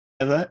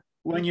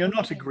when you're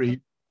not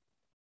agreed.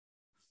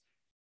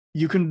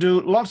 You can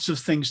do lots of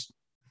things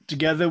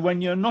together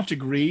when you're not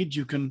agreed.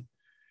 You can,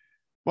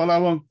 well, I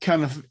won't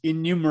kind of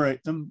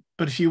enumerate them,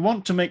 but if you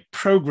want to make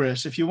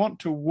progress, if you want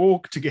to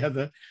walk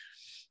together,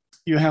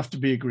 you have to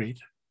be agreed.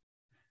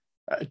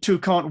 Two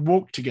can't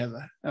walk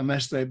together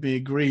unless they be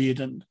agreed.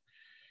 And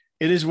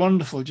it is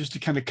wonderful just to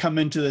kind of come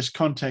into this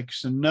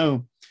context and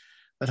know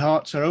that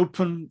hearts are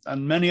open,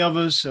 and many of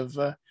us have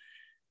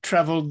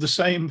traveled the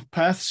same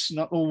paths,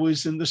 not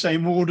always in the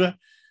same order,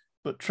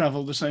 but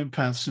traveled the same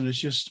paths. And it's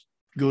just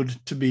good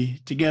to be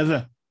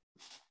together.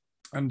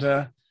 And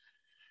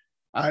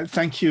I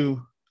thank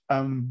you,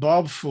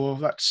 Bob, for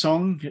that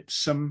song.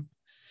 It's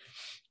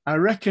I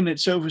reckon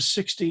it's over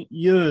 60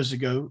 years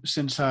ago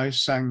since I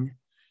sang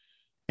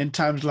 "In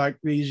Times Like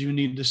These You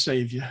Need a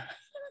Savior."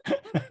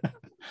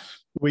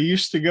 We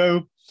used to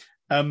go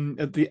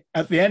at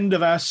the end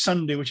of our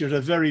Sunday, which was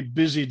a very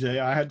busy day.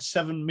 I had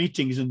 7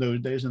 meetings in those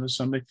days on a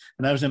Sunday,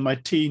 and I was in my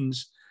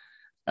teens.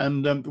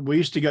 And we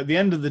used to go at the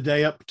end of the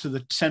day up to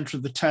the center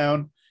of the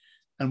town,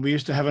 and we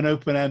used to have an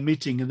open air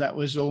meeting, and that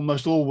was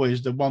almost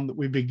always the one that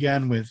we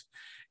began with.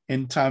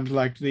 "In times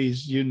like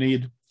these, you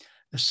need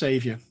a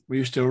savior." We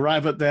used to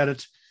arrive up there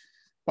at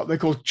what they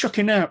call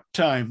chucking out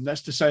time.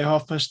 That's to say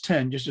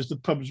 10:30, just as the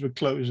pubs were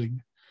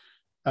closing.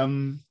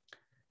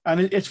 And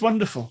it's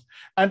wonderful.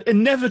 And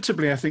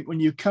inevitably, I think,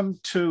 when you come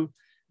to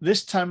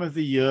this time of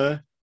the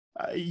year,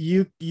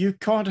 you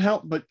can't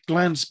help but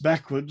glance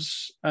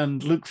backwards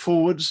and look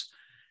forwards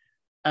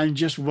and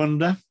just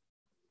wonder.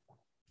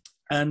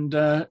 And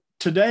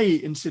today,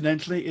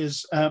 incidentally,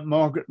 is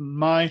Margaret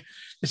and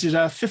this is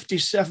our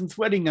 57th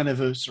wedding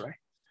anniversary.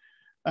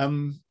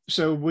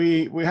 So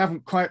we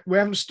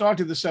haven't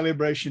started the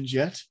celebrations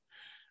yet.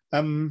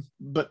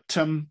 But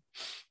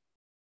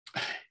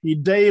he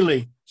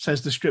daily,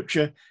 says the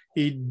scripture,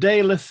 he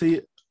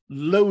daily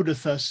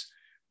loadeth us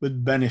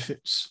with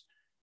benefits,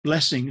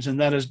 blessings, and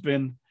that has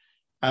been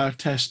our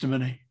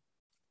testimony.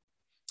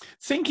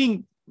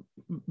 Thinking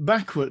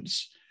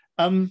backwards,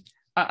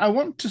 I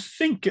want to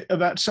think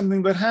about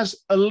something that has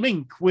a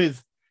link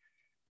with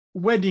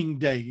wedding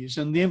days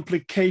and the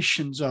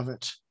implications of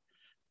it.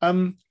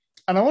 And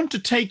I want to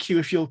take you,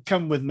 if you'll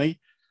come with me,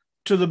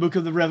 to the book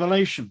of the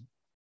Revelation.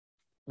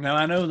 Now,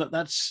 I know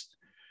that's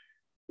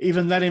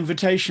even that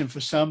invitation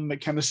for some, it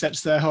kind of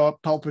sets their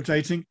heart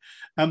palpitating.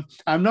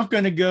 I'm not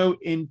going to go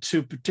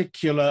into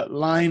particular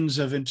lines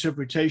of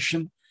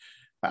interpretation.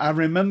 I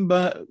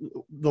remember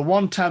the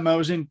one time I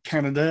was in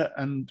Canada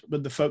and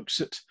with the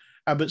folks at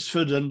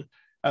Abbotsford, and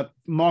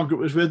Margaret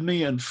was with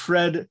me, and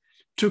Fred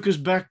took us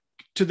back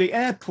to the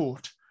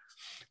airport.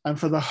 And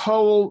for the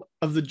whole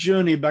of the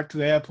journey back to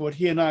the airport,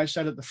 he and I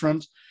sat at the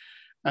front,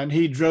 and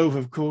he drove,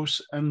 of course,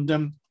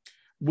 and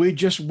we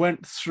just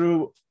went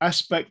through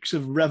aspects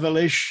of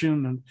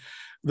Revelation and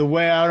the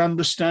way our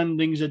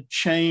understandings had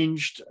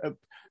changed.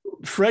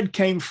 Fred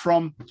came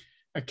from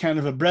a kind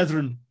of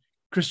a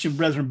Christian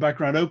Brethren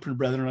background, Open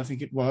Brethren, I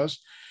think it was.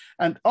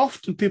 And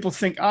often people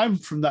think I'm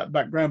from that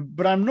background,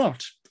 but I'm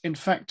not. In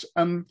fact,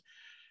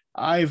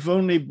 I've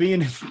only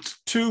been in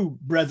 2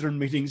 Brethren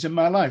meetings in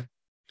my life.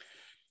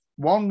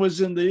 One was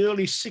in the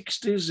early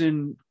 60s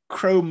in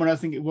Cromer, I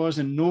think it was,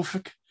 in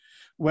Norfolk,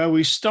 where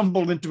we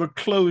stumbled into a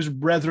closed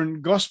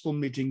Brethren gospel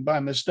meeting by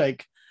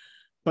mistake.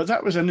 But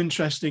that was an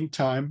interesting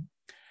time.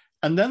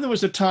 And then there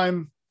was a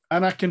time,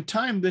 and I can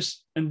time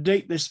this and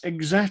date this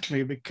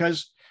exactly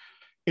because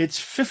it's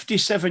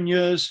 57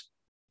 years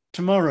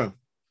tomorrow.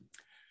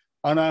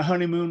 On our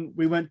honeymoon,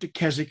 we went to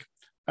Keswick,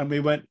 and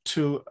we went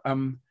to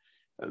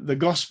the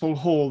Gospel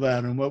Hall there,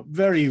 and were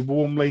very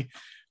warmly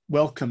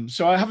welcomed.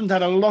 So I haven't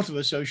had a lot of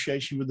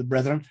association with the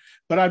Brethren,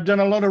 but I've done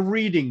a lot of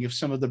reading of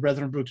some of the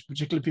Brethren books,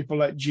 particularly people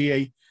like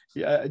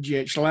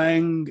G.H.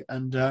 Lang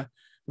and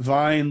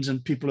Vines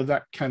and people of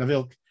that kind of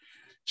ilk.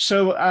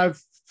 So I've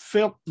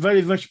felt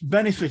very much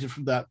benefited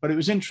from that. But it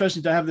was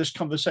interesting to have this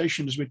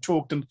conversation as we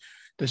talked and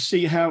to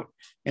see how,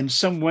 in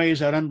some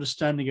ways, our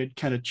understanding had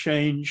kind of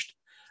changed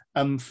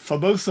for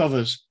both of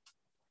us,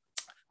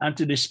 and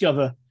to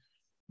discover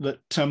that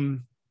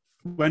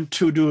when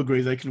 2 do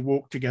agree, they can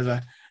walk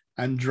together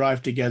and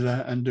drive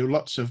together and do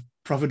lots of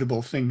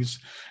profitable things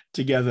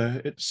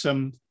together.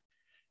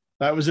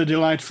 That was a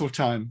delightful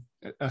time.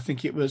 I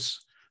think it was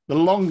the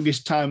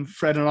longest time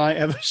Fred and I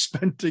ever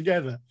spent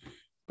together,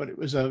 but it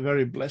was a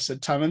very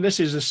blessed time. And this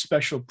is a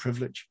special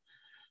privilege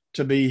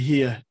to be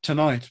here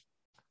tonight.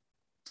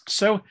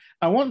 So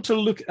I want to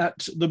look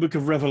at the book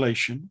of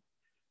Revelation,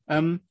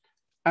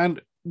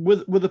 and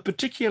with a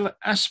particular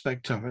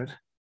aspect of it,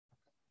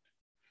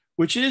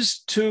 which is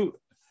to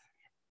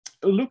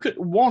look at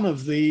one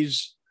of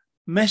these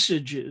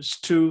messages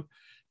to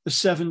the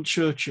 7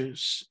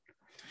 churches.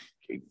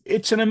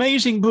 It's an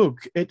amazing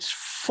book. It's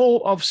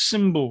full of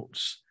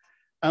symbols.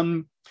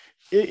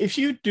 If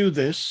you do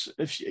this,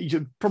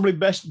 you probably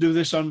best do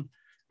this on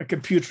a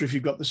computer if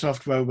you've got the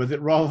software with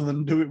it, rather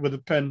than do it with a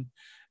pen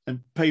and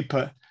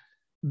paper.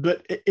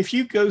 But if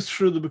you go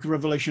through the book of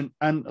Revelation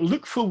and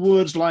look for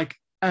words like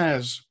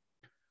as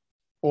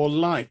or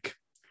like,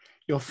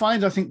 you'll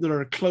find, I think, there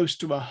are close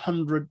to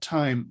 100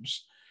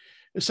 times.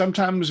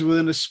 Sometimes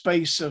within a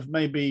space of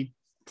maybe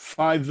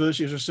 5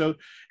 verses or so,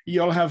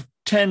 you'll have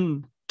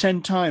 10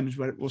 times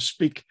where it will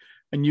speak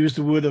and use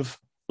the word of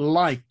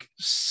like,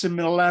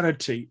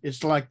 similarity.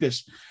 It's like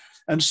this.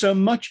 And so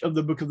much of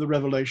the book of the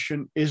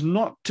Revelation is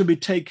not to be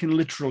taken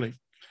literally,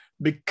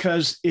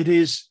 because it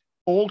is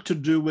all to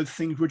do with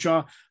things which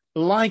are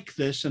like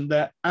this and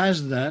they're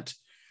as that.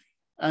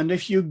 And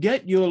if you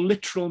get your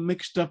literal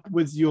mixed up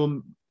with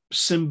your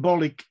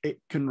symbolic,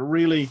 it can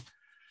really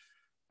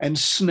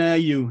ensnare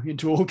you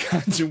into all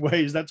kinds of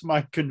ways. That's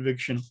my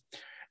conviction.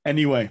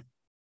 Anyway,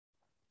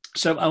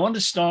 so I want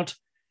to start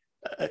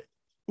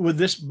with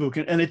this book,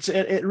 and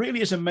it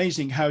really is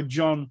amazing how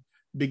John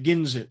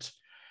begins it.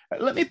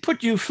 Let me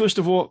put you, first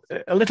of all,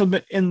 a little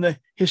bit in the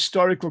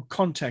historical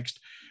context.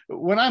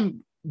 When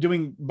I'm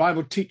doing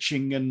Bible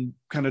teaching and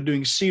kind of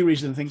doing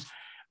series and things,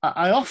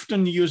 I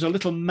often use a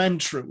little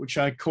mantra, which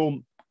I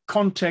call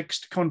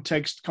context,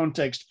 context,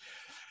 context.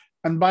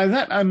 And by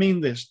that, I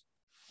mean this.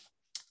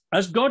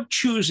 As God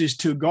chooses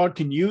to, God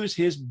can use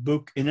his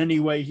book in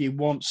any way he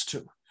wants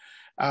to.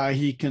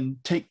 He can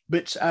take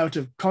bits out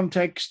of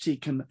context. He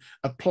can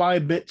apply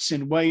bits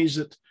in ways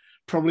that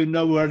probably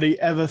nobody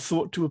ever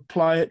thought to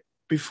apply it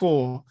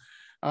before.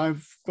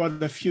 I've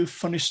got a few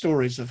funny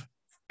stories of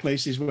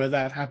places where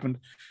that happened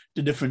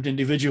to different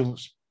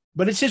individuals.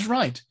 But it's his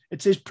right.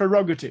 It's his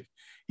prerogative.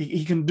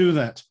 He can do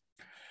that.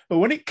 But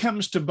when it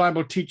comes to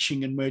Bible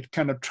teaching and we're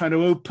kind of trying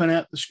to open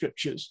out the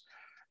scriptures,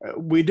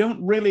 we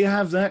don't really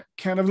have that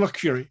kind of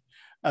luxury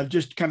of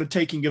just kind of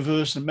taking a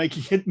verse and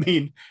making it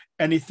mean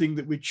anything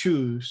that we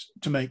choose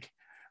to make.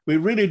 We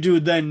really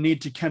do then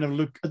need to kind of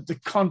look at the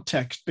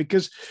context,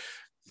 because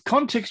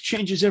context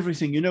changes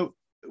everything. You know,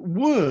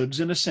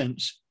 words, in a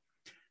sense,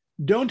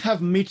 don't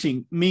have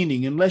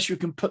meaning unless you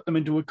can put them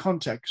into a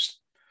context.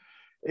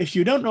 If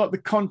you don't know what the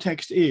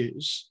context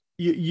is,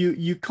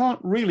 you can't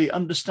really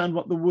understand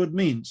what the word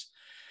means.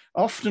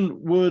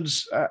 Often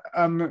words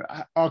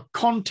are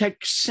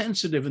context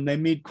sensitive, and they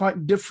mean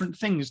quite different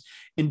things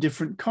in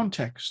different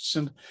contexts.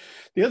 And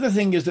the other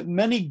thing is that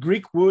many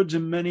Greek words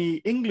and many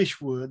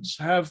English words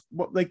have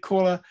what they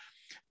call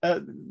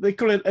they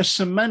call it a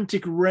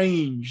semantic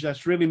range.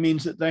 That really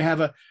means that they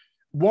have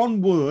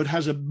one word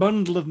has a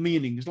bundle of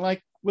meanings.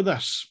 Like with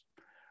us,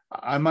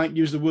 I might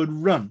use the word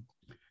run,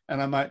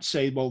 and I might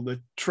say, well,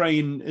 the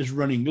train is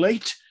running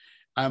late.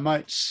 I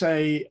might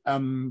say,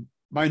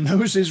 my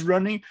nose is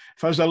running.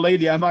 If I was a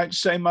lady, I might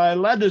say my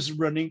ladder's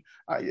running.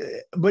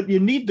 But you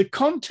need the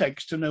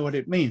context to know what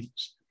it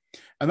means.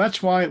 And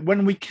that's why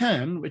when we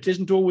can, it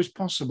isn't always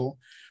possible,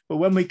 but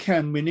when we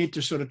can, we need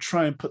to sort of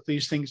try and put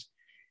these things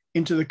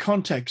into the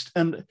context.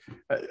 And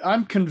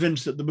I'm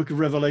convinced that the book of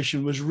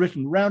Revelation was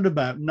written round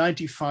about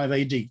 95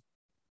 AD.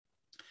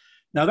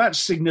 Now that's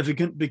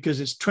significant because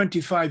it's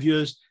 25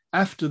 years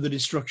after the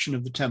destruction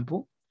of the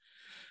temple.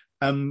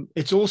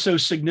 It's also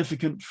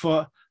significant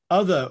for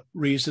other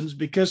reasons,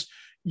 because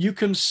you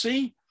can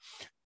see,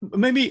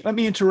 maybe let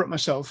me interrupt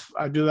myself,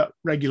 I do that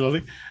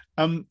regularly,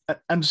 and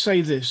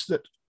say this,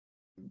 that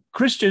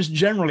Christians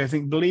generally, I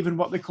think, believe in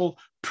what they call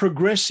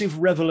progressive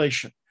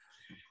revelation.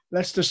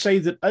 That's to say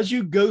that as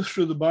you go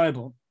through the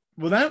Bible,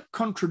 without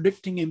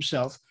contradicting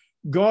himself,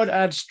 God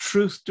adds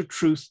truth to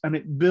truth, and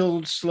it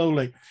builds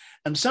slowly.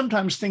 And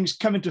sometimes things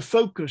come into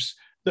focus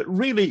that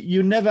really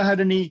you never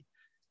had any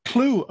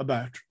clue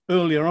about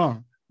earlier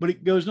on, but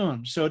it goes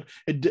on. So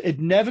it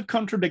never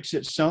contradicts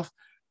itself,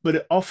 but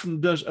it often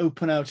does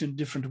open out in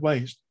different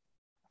ways.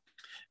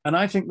 And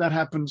I think that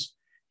happens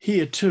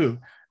here too.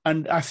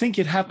 And I think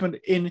it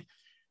happened in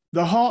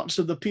the hearts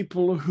of the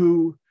people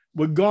who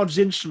were God's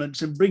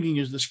instruments in bringing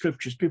us the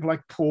scriptures, people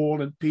like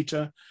Paul and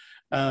Peter,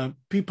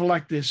 people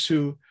like this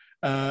who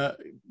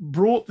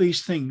brought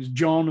these things,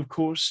 John, of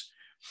course.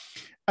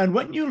 And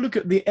when you look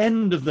at the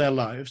end of their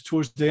lives,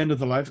 towards the end of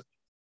their life,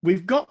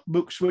 we've got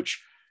books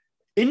which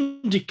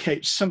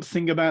indicate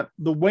something about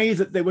the way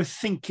that they were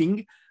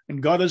thinking,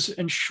 and God has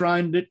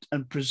enshrined it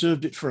and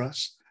preserved it for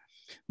us.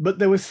 But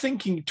they were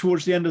thinking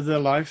towards the end of their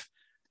life,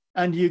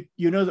 and you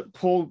know that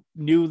Paul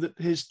knew that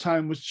his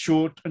time was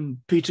short, and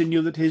Peter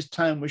knew that his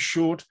time was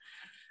short,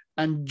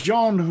 and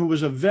John, who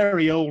was a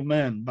very old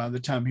man by the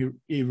time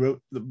he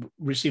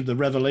received the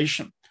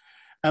revelation,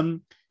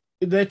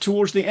 they're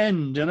towards the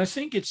end. And I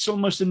think it's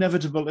almost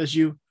inevitable as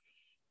you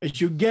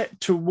get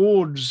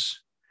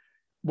towards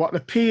what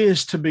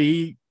appears to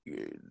be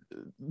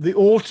the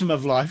autumn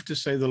of life, to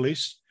say the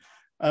least,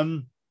 at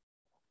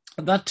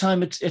that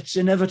time it's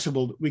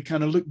inevitable that we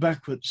kind of look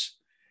backwards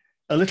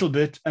a little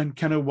bit and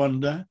kind of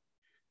wonder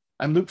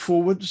and look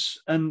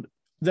forwards. And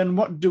then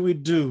what do we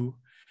do?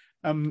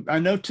 I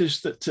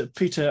noticed that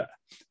Peter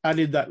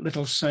added that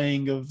little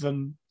saying of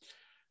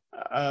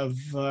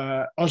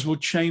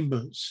Oswald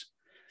Chambers,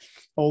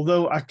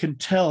 although I can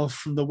tell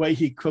from the way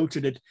he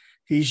quoted it,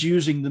 he's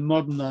using the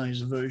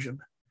modernized version,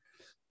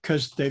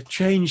 because they've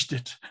changed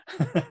it.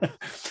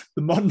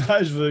 The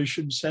modernized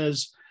version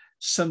says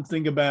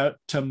something about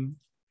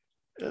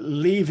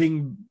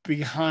leaving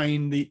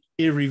behind the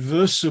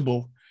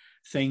irreversible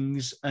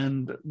things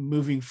and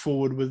moving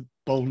forward with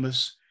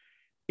boldness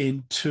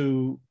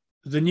into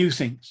the new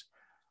things.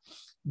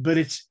 But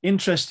it's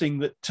interesting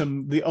that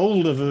the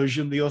older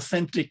version, the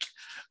authentic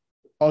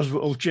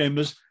Oswald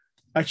Chambers,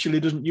 actually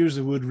doesn't use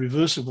the word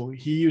reversible.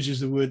 He uses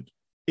the word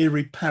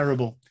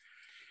irreparable.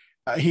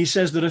 He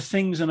says there are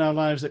things in our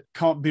lives that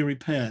can't be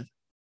repaired,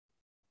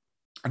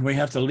 and we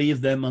have to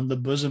leave them on the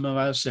bosom of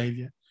our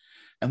Savior,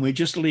 and we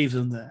just leave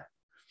them there.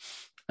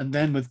 And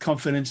then with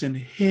confidence in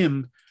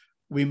him,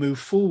 we move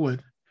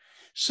forward.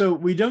 So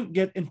we don't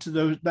get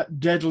into that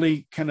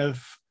deadly kind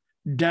of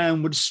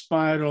downward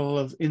spiral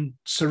of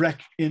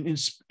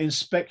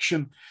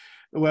inspection,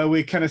 where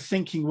we're kind of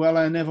thinking, well,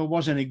 I never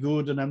was any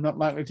good and I'm not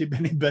likely to be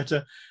any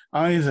better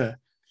either.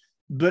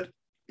 But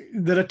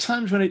there are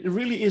times when it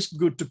really is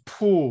good to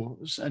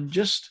pause and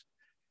just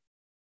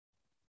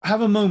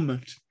have a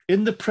moment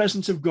in the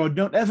presence of God.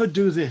 Don't ever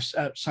do this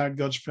outside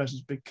God's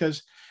presence,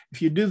 because if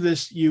you do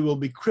this, you will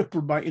be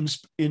crippled by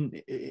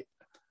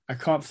I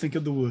can't think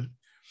of the word.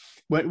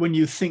 When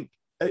you think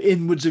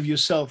inwards of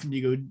yourself and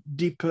you go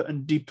deeper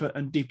and deeper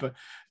and deeper.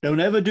 Don't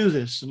ever do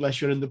this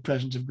unless you're in the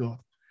presence of God.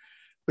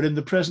 But in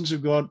the presence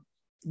of God,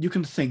 you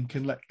can think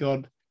and let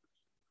God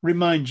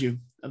remind you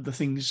of the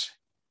things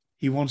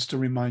he wants to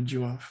remind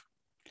you of.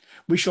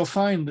 We shall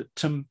find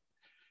that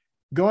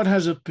God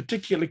has a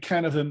particular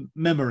kind of a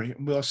memory,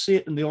 and we'll see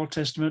it in the Old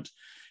Testament,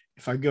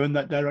 if I go in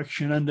that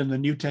direction, and in the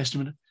New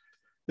Testament,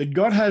 that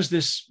God has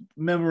this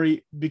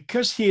memory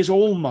because he is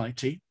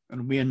almighty,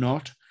 and we are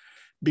not.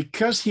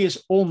 Because he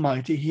is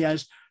almighty, he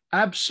has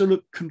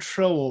absolute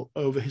control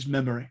over his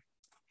memory.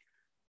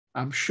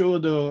 I'm sure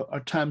there are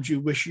times you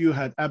wish you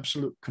had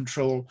absolute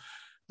control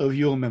of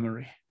your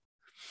memory,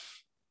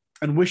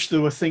 and wish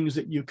there were things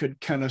that you could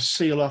kind of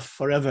seal off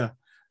forever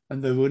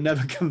and they would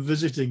never come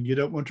visiting. You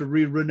don't want to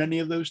rerun any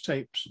of those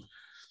tapes.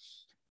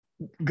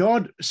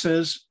 God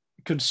says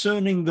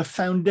concerning the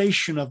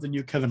foundation of the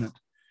new covenant,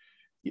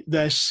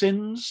 their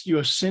sins,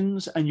 your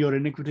sins and your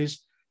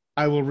iniquities,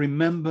 I will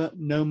remember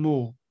no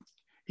more.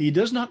 He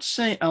does not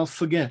say, I'll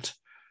forget,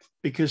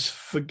 because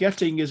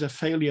forgetting is a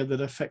failure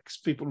that affects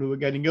people who are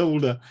getting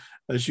older,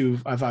 as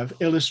I've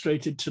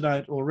illustrated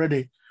tonight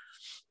already.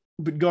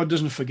 But God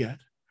doesn't forget.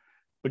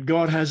 But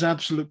God has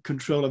absolute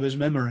control of his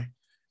memory,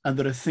 and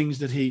there are things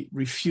that he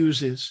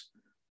refuses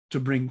to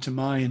bring to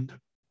mind.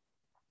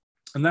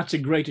 And that's a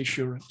great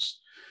assurance.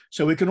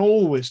 So we can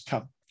always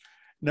come,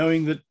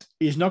 knowing that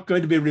he's not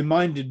going to be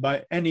reminded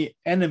by any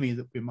enemy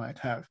that we might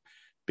have,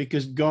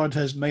 because God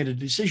has made a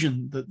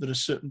decision that there are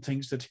certain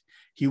things that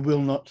he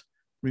will not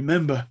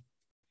remember.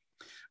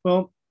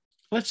 Well,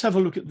 let's have a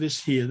look at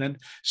this here then.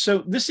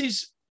 So this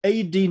is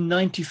AD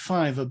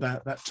 95,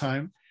 about that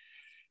time.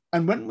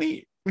 And when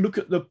we look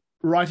at the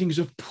writings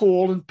of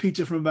Paul and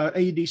Peter from about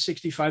AD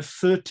 65,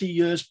 30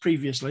 years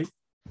previously,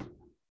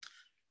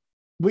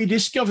 we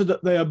discover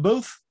that they are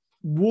both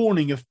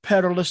warning of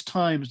perilous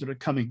times that are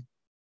coming.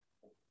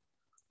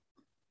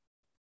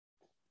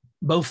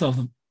 Both of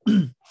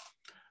them.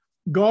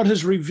 God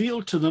has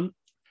revealed to them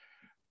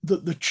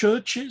that the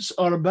churches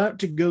are about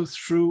to go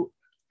through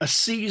a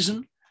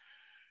season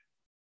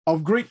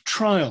of great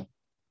trial,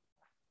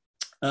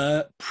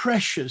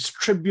 pressures,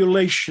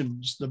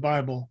 tribulations. The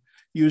Bible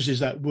uses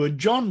that word.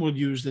 John will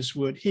use this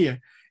word here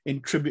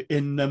in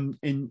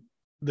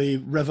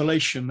the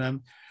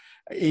Revelation.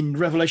 In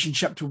Revelation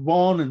chapter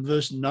 1 and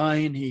verse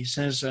 9, he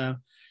says,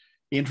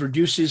 he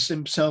introduces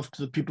himself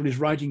to the people he's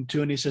writing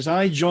to, and he says,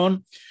 I,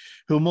 John,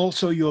 whom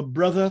also your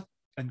brother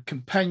and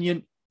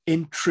companion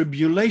in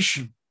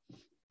tribulation.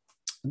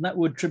 And that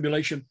word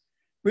tribulation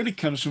really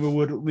comes from a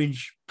word that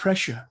means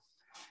pressure.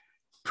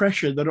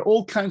 Pressure. There are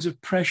all kinds of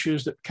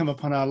pressures that come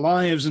upon our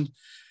lives, and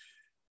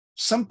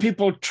some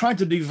people try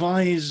to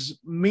devise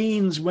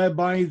means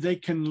whereby they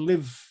can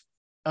live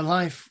a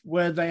life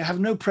where they have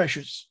no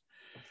pressures.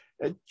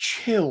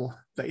 Chill,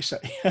 they say.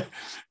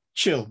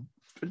 Chill.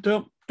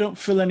 Don't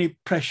feel any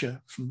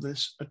pressure from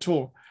this at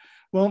all.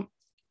 Well,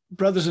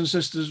 brothers and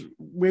sisters,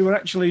 we were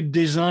actually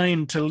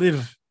designed to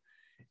live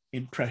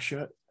in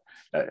pressure.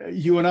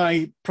 You and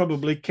I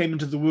probably came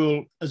into the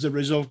world as a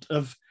result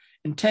of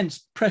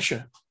intense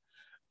pressure.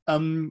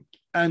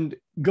 And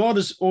God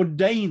has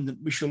ordained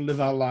that we shall live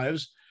our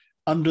lives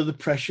under the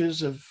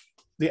pressures of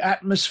the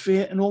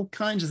atmosphere and all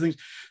kinds of things.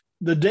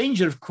 The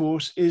danger, of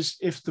course, is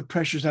if the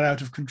pressures are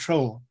out of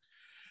control.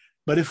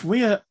 But if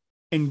we are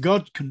in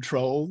God's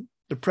control,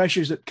 the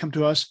pressures that come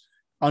to us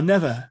are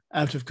never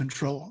out of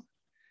control.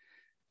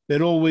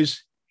 They're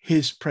always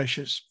his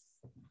pressures.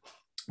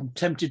 I'm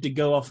tempted to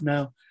go off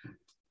now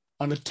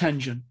on a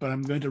tangent, but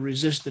I'm going to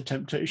resist the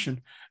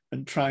temptation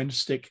and try and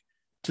stick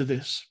to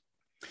this.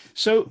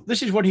 So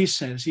this is what he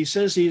says. He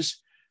says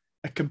he's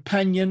a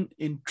companion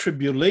in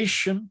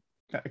tribulation.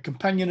 A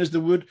companion is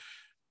the word,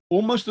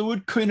 almost the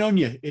word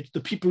koinonia. It's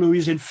the people who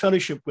he's in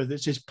fellowship with.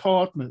 It's his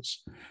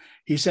partners.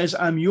 He says,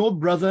 I'm your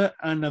brother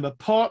and I'm a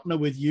partner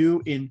with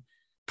you in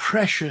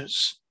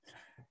pressures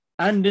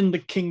and in the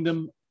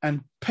kingdom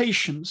and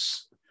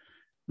patience.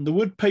 And the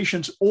word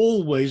patience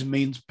always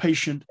means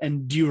patient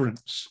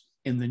endurance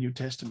in the New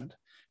Testament.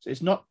 So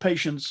it's not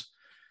patience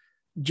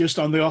just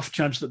on the off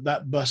chance that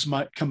that bus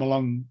might come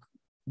along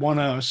 1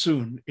 hour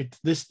soon.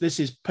 This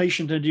is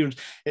patient endurance.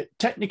 It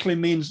technically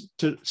means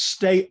to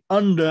stay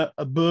under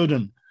a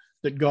burden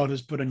that God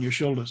has put on your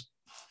shoulders.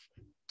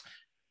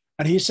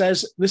 And he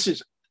says, this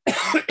is,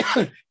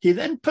 he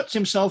then puts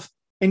himself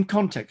in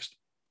context.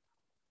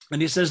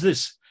 And he says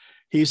this,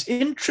 he's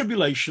in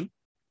tribulation,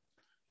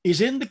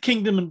 he's in the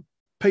kingdom and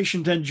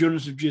patient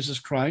endurance of Jesus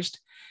Christ,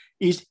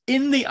 he's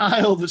in the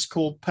isle that's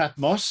called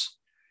Patmos,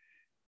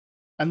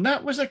 and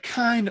that was a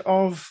kind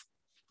of,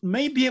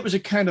 maybe it was a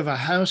kind of a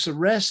house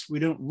arrest, we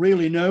don't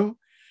really know.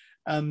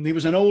 He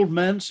was an old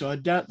man, so I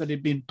doubt that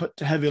he'd been put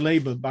to heavy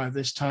labor by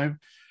this time.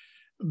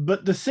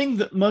 But the thing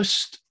that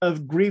must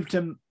have grieved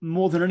him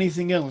more than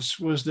anything else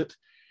was that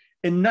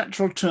in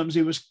natural terms,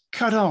 he was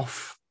cut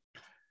off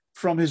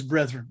from his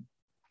brethren.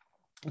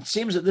 It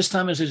seems at this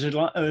time of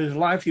his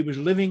life, he was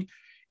living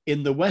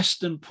in the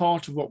western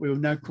part of what we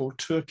would now call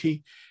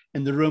Turkey,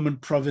 in the Roman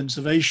province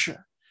of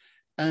Asia.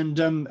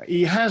 And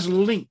he has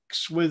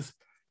links with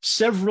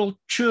several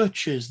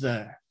churches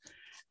there.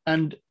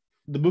 And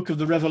the book of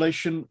the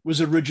Revelation was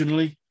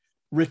originally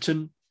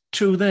written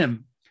to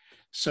them.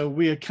 So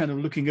we are kind of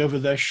looking over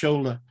their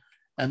shoulder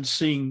and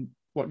seeing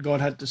what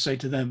God had to say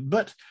to them.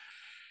 But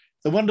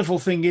the wonderful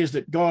thing is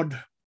that God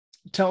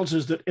tells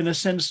us that, in a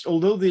sense,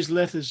 although these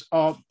letters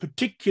are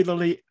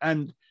particularly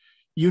and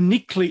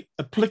uniquely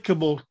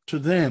applicable to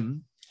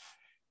them,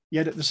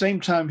 yet at the same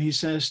time, he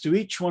says to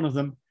each one of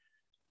them,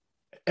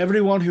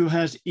 everyone who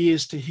has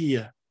ears to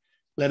hear,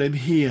 let him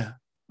hear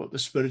what the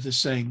Spirit is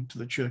saying to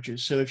the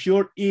churches. So if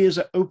your ears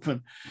are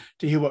open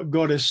to hear what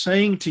God is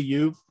saying to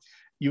you,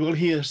 you will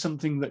hear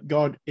something that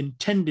God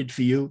intended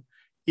for you,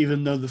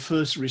 even though the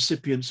first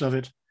recipients of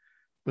it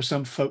were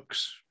some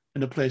folks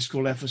in a place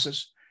called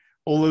Ephesus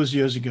all those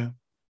years ago.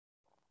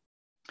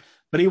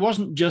 But he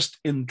wasn't just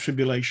in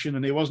tribulation,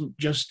 and he wasn't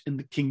just in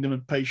the kingdom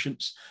and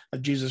patience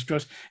of Jesus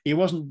Christ. He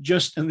wasn't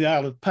just in the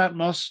Isle of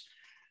Patmos.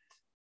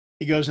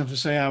 He goes on to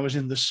say, I was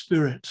in the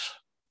Spirit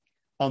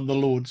on the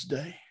Lord's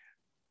day.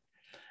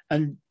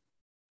 And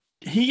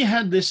he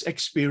had this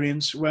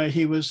experience where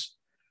he was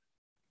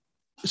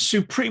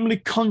supremely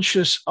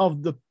conscious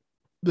of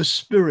the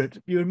Spirit.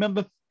 You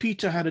remember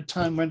Peter had a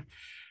time when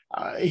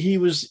he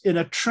was in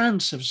a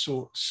trance of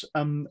sorts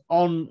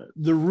on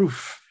the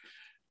roof,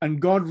 and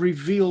God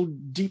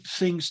revealed deep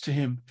things to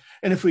him.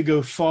 And if we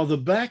go farther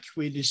back,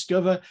 we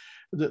discover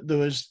that there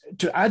was,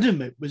 to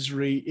Adam, it was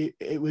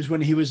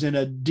when he was in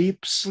a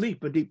deep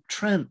sleep, a deep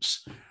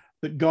trance,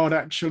 that God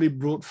actually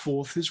brought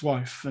forth his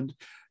wife. And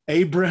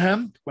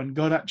Abraham, when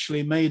God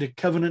actually made a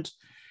covenant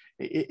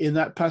in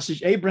that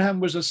passage,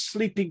 Abraham was a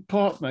sleeping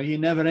partner. He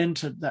never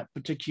entered that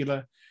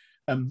particular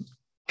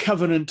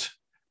covenant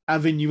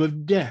avenue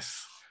of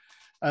death.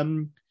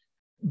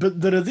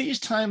 But there are these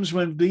times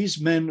when these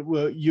men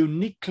were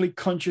uniquely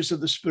conscious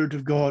of the Spirit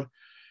of God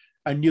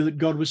and knew that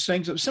God was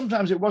saying so.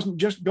 Sometimes it wasn't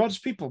just God's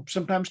people.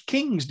 Sometimes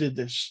kings did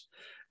this.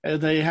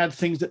 They had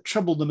things that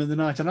troubled them in the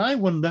night. And I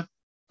wonder,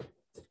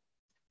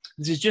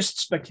 this is just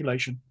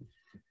speculation,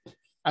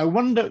 I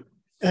wonder,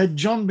 had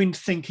John been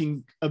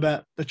thinking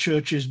about the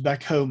churches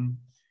back home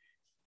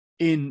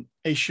in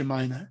Asia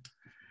Minor?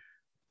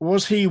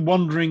 Was he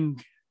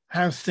wondering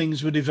how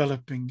things were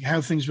developing, how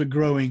things were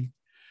growing?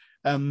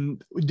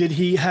 Did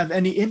he have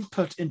any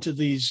input into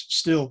these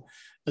still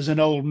as an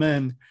old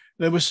man?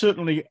 They were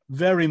certainly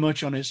very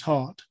much on his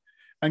heart.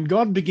 And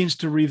God begins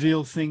to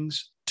reveal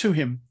things to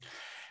him.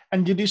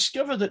 And you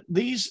discover that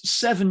these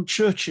 7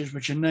 churches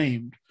which are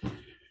named,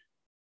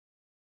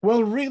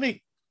 well,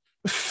 really,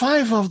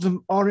 5 of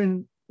them are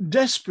in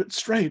desperate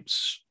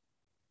straits.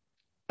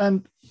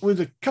 And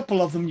with a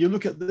couple of them, you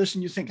look at this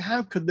and you think,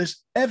 how could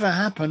this ever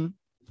happen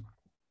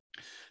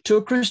to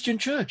a Christian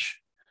church?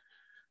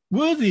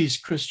 Were these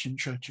Christian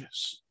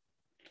churches?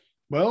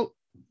 Well,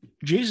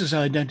 Jesus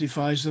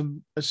identifies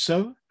them as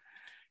so.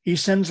 He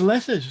sends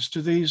letters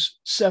to these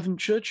 7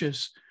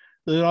 churches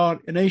that are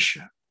in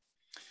Asia.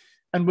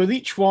 And with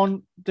each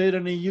one, they're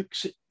in a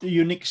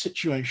unique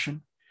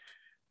situation.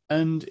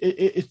 And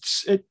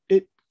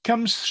it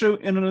comes through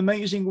in an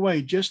amazing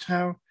way, just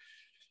how,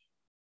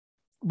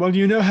 well,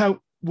 you know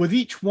how with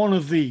each one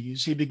of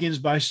these, he begins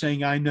by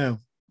saying, I know.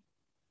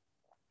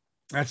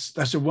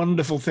 That's a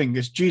wonderful thing.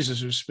 It's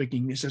Jesus who's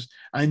speaking. He says,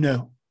 I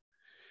know.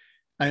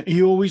 And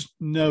he always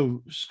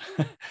knows.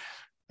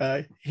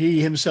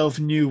 He himself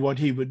knew what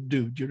he would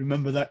do. Do you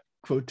remember that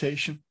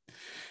quotation?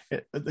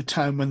 At the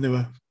time when they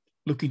were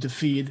looking to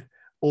feed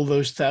all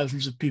those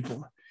thousands of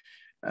people.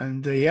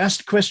 And he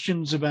asked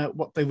questions about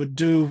what they would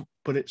do,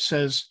 but it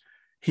says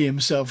he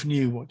himself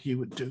knew what he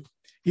would do.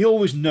 He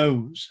always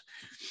knows.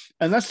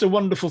 And that's the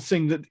wonderful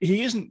thing, that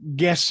he isn't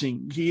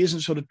guessing. He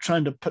isn't sort of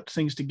trying to put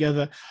things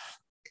together,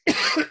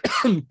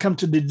 come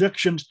to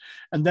deductions,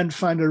 and then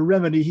find a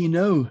remedy. He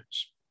knows.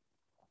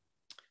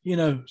 He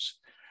knows.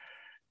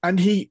 And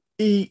he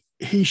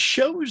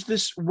shows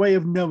this way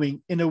of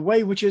knowing in a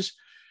way which is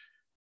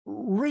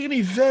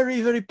really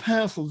very, very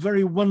powerful,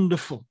 very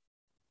wonderful.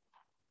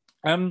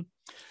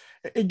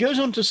 It goes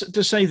on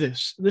to say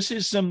this. This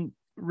is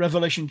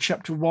Revelation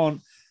chapter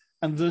 1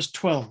 and verse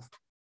 12.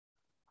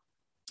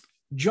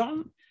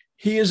 John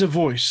hears a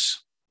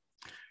voice,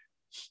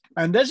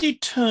 and as he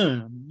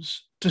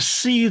turns to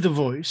see the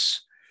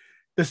voice,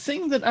 the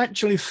thing that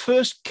actually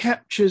first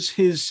captures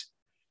his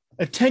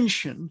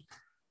attention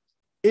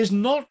is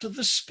not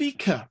the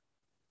speaker,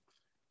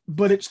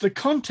 but it's the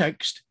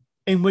context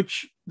in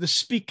which the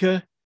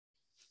speaker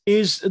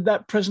is at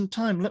that present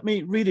time. Let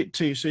me read it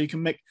to you so you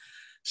can make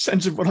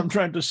sense of what I'm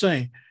trying to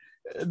say.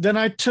 Then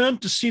I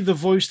turned to see the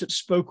voice that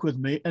spoke with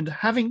me, and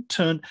having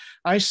turned,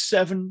 I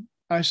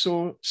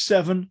saw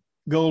 7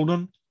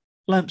 golden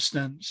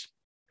lampstands.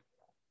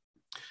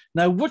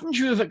 Now, wouldn't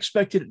you have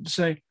expected it to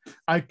say,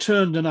 I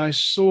turned and I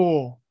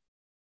saw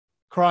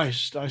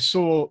Christ, I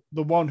saw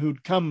the one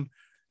who'd come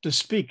to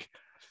speak?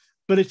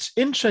 But it's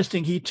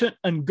interesting, he turned,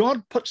 and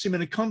God puts him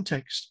in a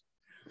context.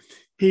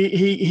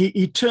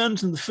 He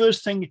turns, and the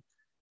first thing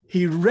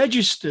he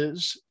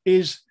registers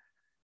is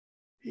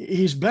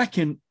he's back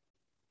in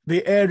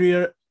the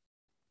area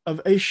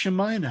of Asia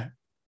Minor.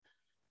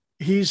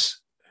 He's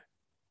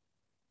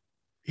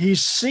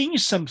seeing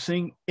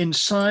something in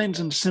signs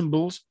and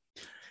symbols.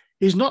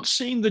 He's not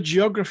seeing the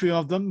geography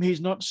of them.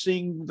 He's not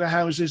seeing the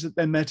houses that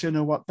they met in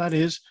or what that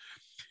is,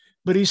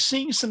 but he's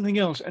seeing something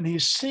else. And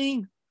he's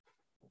seeing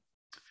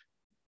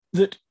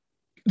that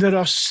there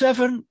are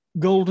 7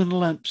 golden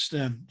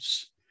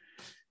lampstands.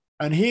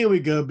 And here we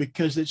go,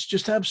 because it's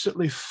just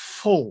absolutely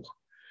full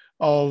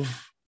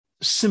of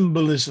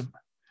symbolism.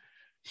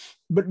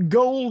 But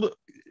gold,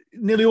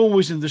 nearly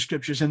always in the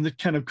scriptures, in the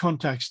kind of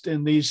context,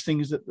 in these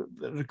things that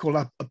are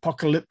called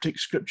apocalyptic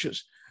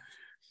scriptures,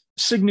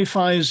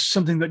 signifies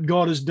something that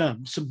God has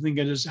done, something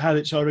that has had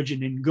its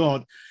origin in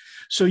God.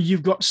 So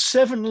you've got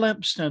 7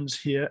 lampstands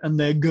here, and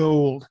they're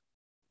gold.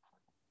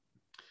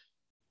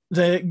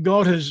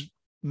 God has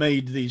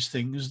made these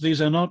things.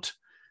 These are not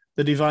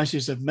the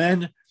devices of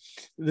men.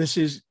 This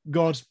is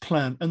God's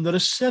plan, and there are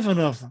 7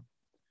 of them.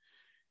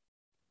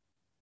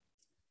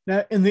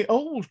 Now, in the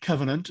Old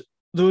Covenant,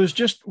 there was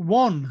just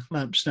one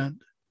lampstand.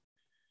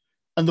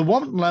 And the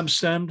one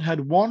lampstand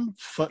had 1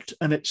 foot,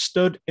 and it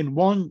stood in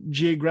one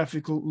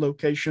geographical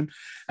location,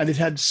 and it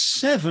had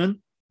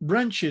 7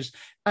 branches,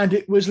 and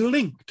it was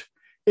linked.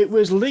 It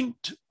was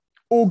linked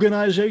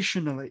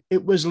organizationally.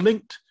 It was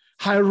linked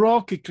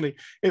hierarchically.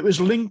 It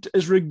was linked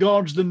as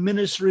regards the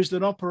ministries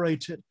that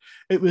operated.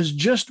 It was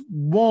just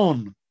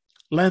one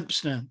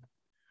lampstand.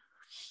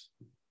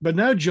 But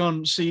now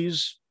John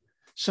sees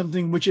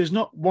something which is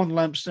not one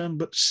lampstand,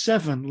 but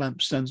 7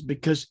 lampstands,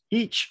 because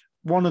each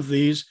one of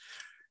these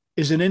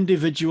is an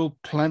individual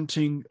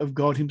planting of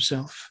God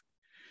himself.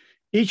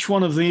 Each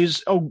one of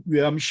these,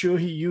 I'm sure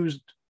he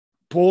used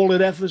Paul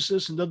at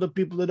Ephesus and other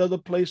people at other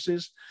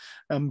places.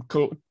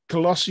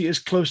 Colossae is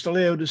close to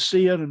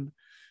Laodicea, and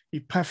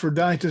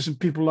Epaphroditus and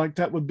people like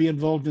that would be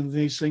involved in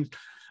these things.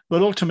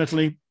 But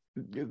ultimately,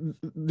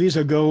 these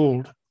are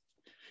gold.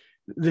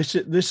 This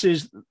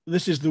is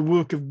the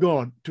work of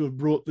God to have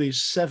brought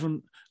these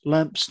 7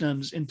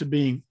 lampstands into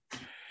being.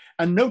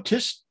 And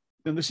notice,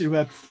 and this is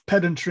where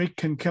pedantry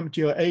can come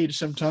to your aid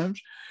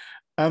sometimes,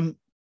 that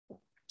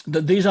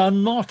these are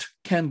not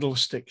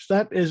candlesticks.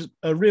 That is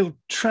a real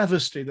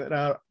travesty that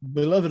our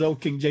beloved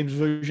Old King James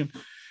Version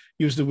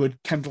used the word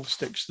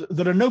candlesticks.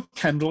 There are no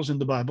candles in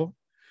the Bible.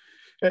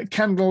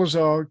 Candles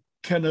are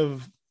kind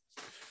of,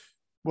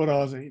 what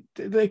are they?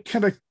 They're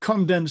kind of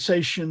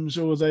condensations,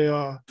 or they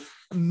are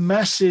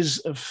masses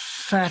of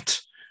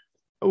fat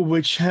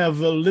which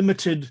have a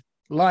limited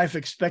life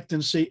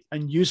expectancy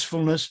and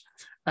usefulness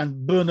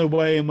and burn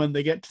away. And when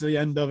they get to the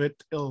end of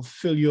it, it'll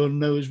fill your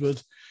nose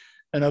with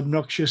an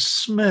obnoxious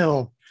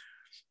smell.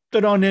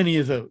 There aren't any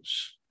of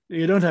those.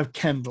 You don't have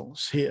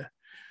candles here.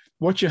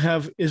 What you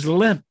have is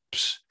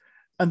lamps.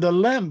 And the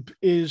lamp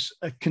is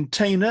a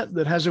container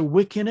that has a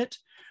wick in it.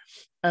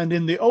 And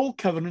in the Old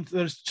Covenant,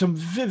 there's some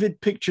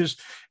vivid pictures.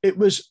 It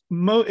was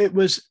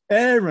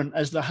Aaron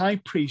as the high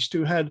priest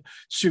who had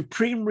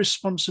supreme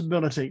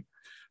responsibility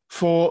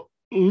for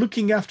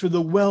looking after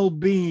the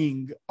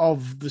well-being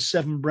of the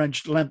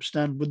 7-branched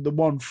lampstand with the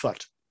 1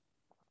 foot.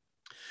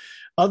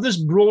 Others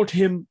brought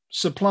him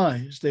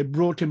supplies. They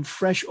brought him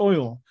fresh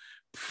oil,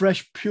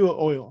 fresh pure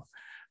oil,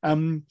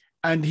 and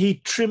he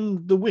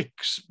trimmed the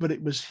wicks, but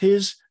it was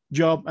his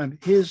job and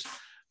his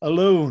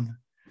alone.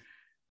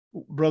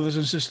 Brothers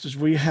and sisters,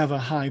 we have a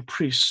high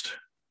priest,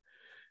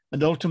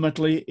 and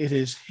ultimately it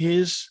is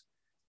his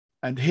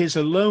and his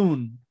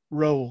alone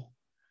role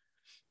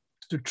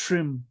to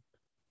trim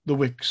the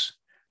wicks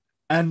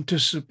and to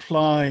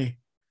supply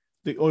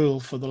the oil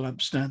for the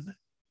lampstand.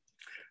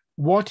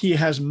 What he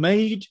has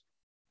made,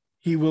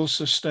 he will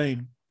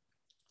sustain.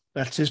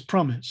 That's his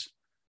promise.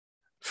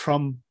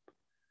 From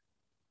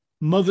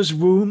mother's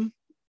womb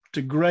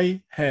to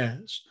gray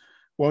hairs,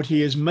 what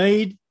he has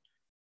made,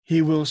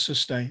 he will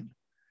sustain.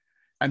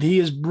 And he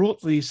has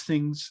brought these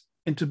things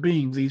into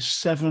being, these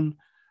 7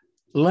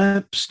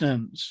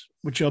 lampstands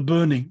which are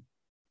burning.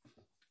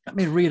 Let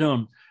me read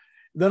on.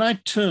 Then I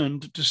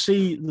turned to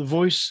see the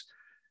voice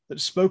that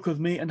spoke with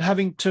me, and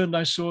having turned,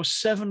 I saw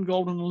 7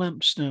 golden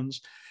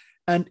lampstands.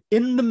 And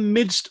in the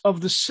midst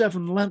of the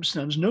 7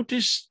 lampstands,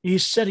 notice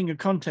he's setting a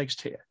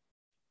context here.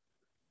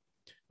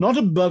 Not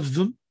above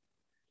them,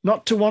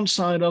 not to one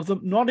side of them,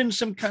 not in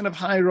some kind of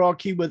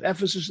hierarchy with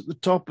Ephesus at the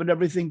top and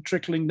everything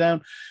trickling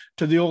down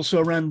to the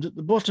also around at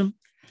the bottom.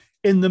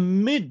 In the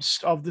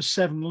midst of the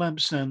 7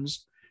 lampstands,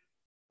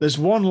 there's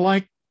one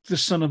like the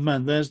Son of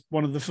Man. There's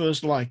one of the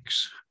first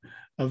likes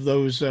of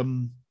those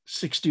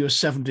 60 or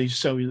 70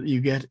 so that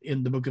you get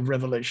in the book of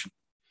Revelation.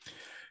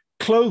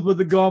 Clothed with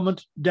the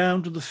garment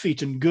down to the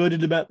feet and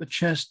girded about the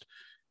chest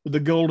with a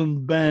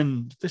golden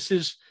band. This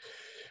is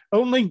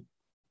only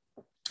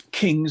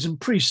kings and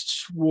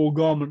priests wore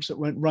garments that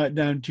went right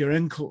down to your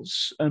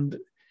ankles. And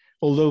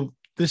although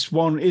this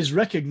one is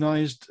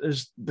recognized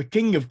as the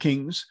King of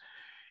Kings,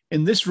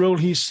 in this role,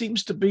 he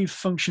seems to be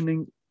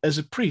functioning as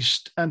a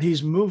priest, and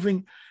he's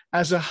moving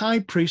as a high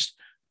priest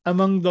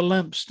among the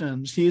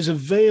lampstands. He is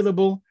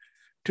available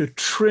to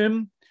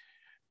trim.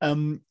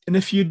 And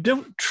if you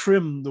don't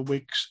trim the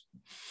wicks,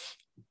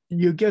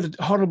 you get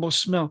a horrible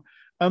smell.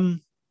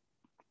 I'm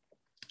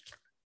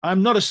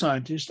not a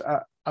scientist.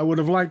 I would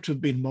have liked to have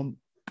been one,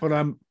 but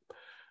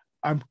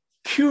I'm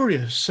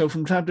curious. So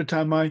from time to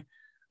time,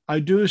 I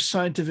do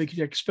scientific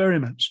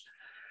experiments.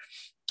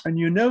 And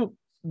you know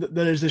that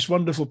there is this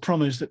wonderful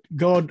promise that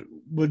God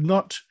would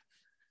not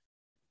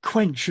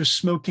quench a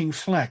smoking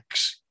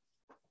flax.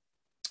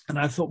 And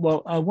I thought,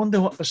 well, I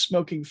wonder what the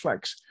smoking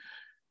flax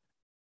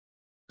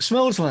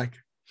smells like.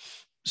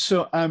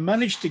 So I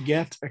managed to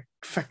get a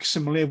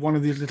facsimile of one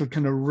of these little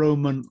kind of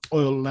Roman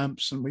oil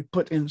lamps, and we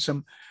put in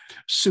some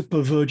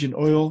super virgin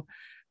oil,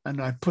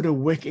 and I put a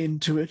wick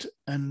into it,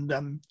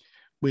 and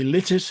we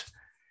lit it,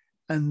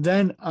 and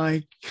then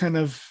I kind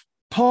of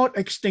part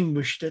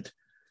extinguished it,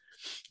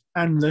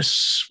 and the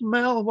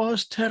smell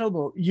was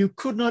terrible. You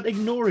could not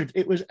ignore it.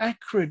 It was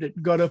acrid.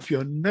 It got up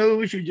your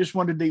nose. You just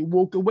wanted to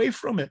walk away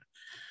from it.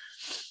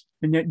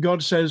 And yet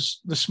God says,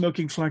 the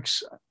smoking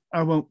flax,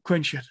 I won't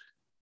quench it.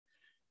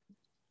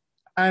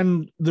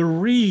 And the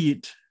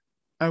reed,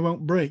 I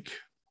won't break.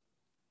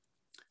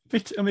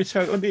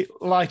 Let me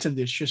lighten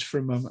this just for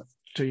a moment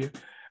to you.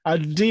 Our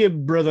dear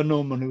brother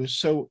Norman, who is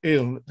so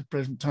ill at the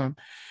present time,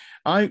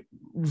 I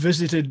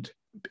visited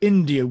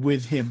India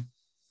with him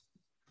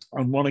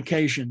on one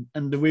occasion,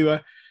 and we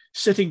were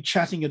sitting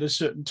chatting at a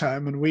certain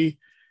time, and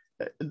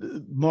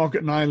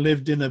Margaret and I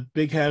lived in a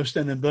big house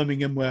then in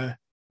Birmingham,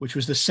 which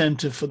was the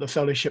center for the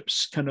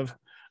fellowship's kind of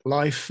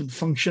life and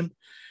function.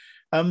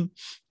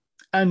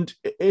 And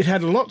it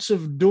had lots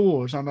of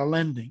doors on a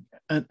landing.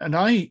 And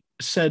I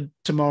said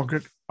to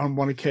Margaret on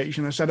one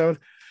occasion, I said,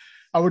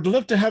 I would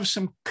love to have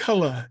some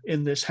color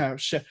in this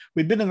house.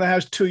 We'd been in the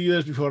house 2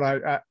 years before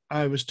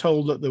I was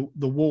told that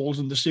the walls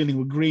and the ceiling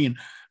were green.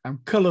 I'm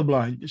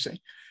colorblind, you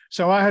see.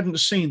 So I hadn't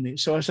seen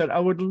these. So I said, I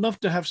would love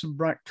to have some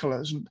bright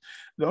colors. And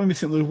the only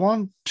thing, there was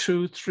 1,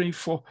 2, 3,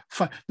 4,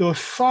 5. There were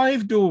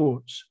 5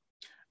 doors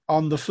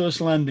on the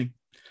first landing.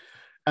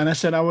 And I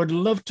said, I would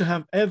love to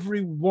have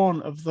every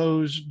one of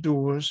those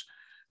doors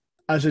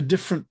as a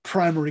different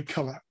primary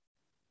color.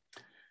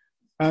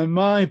 And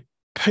my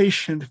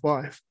patient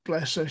wife,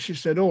 bless her, she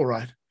said, all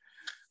right,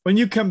 when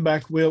you come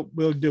back, we'll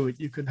do it.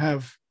 You can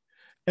have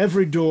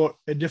every door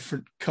a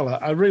different color.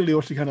 I really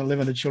ought to kind of live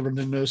in a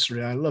children's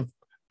nursery. I love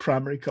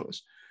primary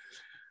colors.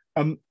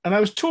 And I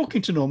was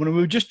talking to Norman, and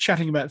we were just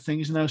chatting about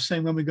things, and I was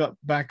saying, when we got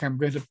back, I'm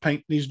going to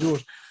paint these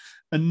doors.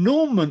 And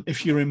Norman,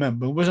 if you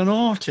remember, was an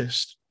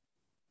artist.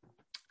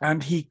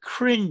 And he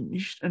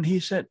cringed, and he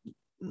said,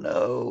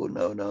 no.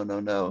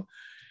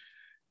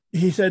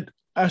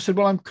 I said,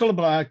 well, I'm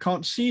colorblind. I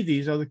can't see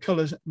these other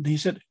colors. And he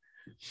said,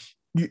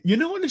 you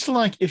know what it's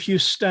like if you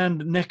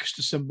stand next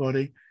to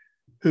somebody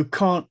who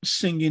can't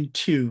sing in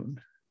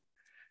tune,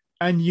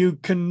 and you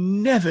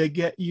can never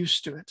get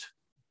used to it.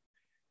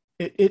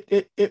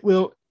 It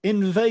will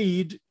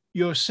invade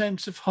your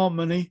sense of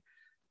harmony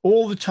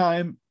all the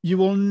time. You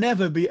will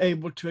never be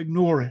able to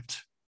ignore it.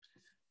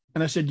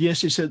 And I said,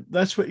 yes. He said,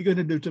 that's what you're going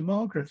to do to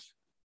Margaret.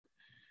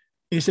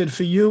 He said,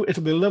 for you,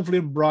 it'll be lovely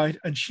and bright,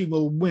 and she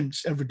will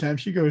wince every time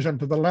she goes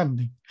onto the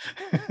landing.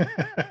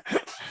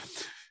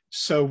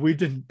 So we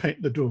didn't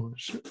paint the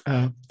doors.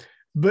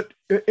 But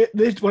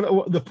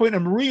the point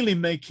I'm really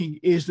making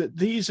is that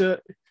these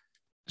are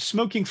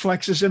smoking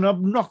flax is an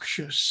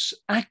obnoxious,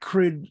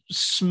 acrid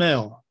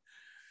smell.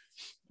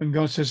 And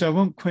God says, I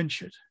won't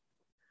quench it.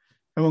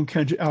 I won't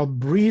quench it. I'll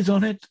breathe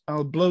on it.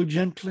 I'll blow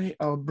gently.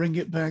 I'll bring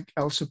it back.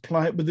 I'll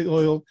supply it with the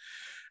oil.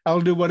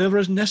 I'll do whatever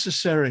is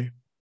necessary.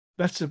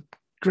 That's a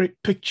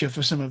great picture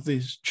for some of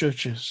these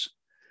churches.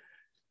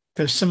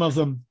 Because some of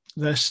them,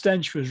 their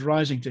stench was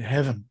rising to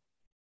heaven.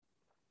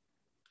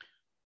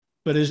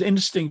 But his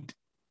instinct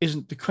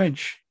isn't to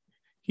quench.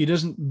 He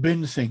doesn't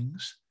bin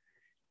things.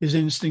 His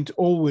instinct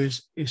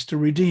always is to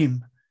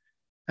redeem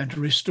and to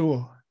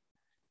restore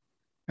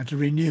and to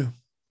renew.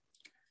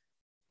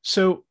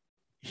 So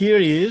here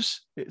he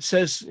is. It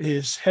says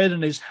his head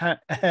and his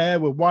hair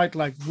were white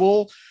like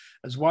wool,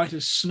 as white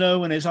as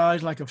snow, and his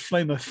eyes like a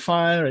flame of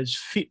fire. His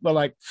feet were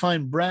like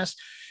fine brass,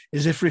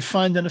 as if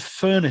refined in a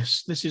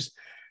furnace. This is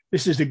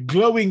This is the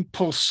glowing,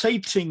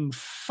 pulsating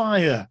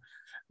fire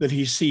that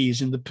he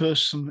sees in the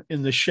person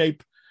in the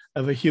shape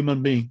of a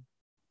human being.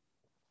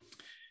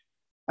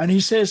 And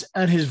he says,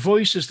 and his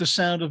voice is the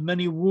sound of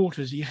many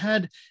waters. He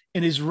had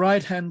in his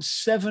right hand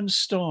 7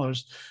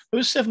 stars.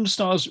 Those 7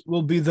 stars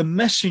will be the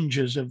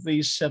messengers of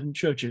these 7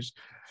 churches.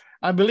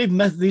 I believe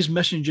these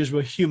messengers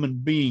were human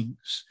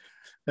beings.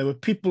 There were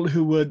people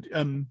who would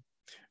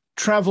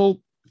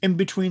travel in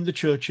between the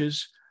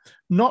churches,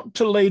 not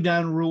to lay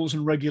down rules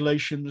and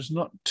regulations,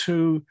 not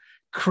to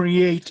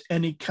create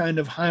any kind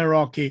of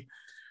hierarchy,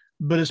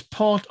 but as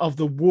part of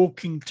the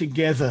walking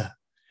together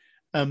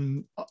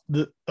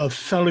of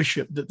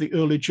fellowship that the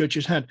early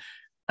churches had.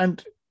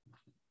 And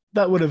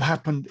that would have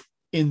happened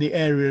in the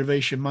area of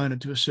Asia Minor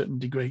to a certain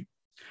degree.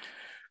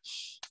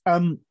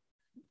 It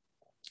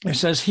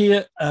says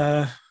here,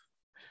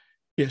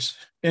 yes,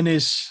 in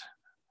his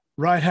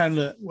right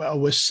hand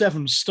were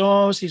 7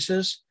 stars, he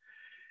says,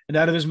 and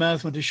out of his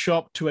mouth went a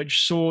sharp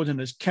 2-edged sword, and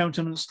his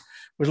countenance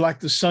was like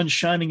the sun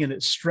shining in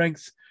its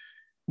strength.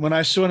 When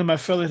I saw him, I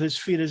fell at his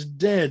feet as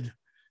dead.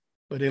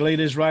 But he laid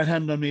his right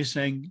hand on me,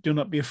 saying, do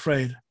not be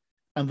afraid.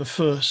 I'm the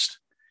first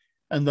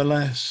and the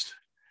last.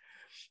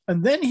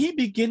 And then he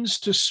begins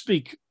to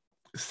speak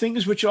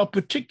things which are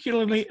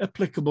particularly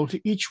applicable to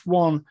each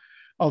one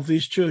of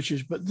these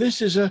churches. But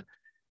this is an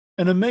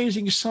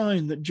amazing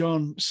sign that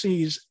John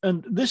sees.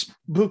 And this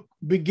book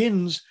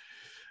begins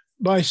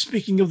by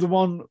speaking of the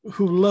one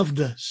who loved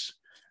us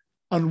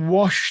and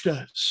washed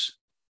us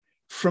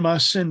from our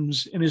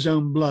sins in his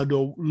own blood,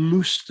 or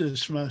loosed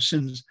us from our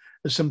sins,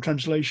 as some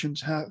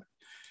translations have.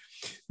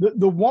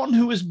 The one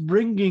who is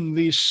bringing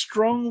these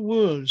strong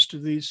words to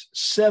these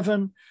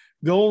 7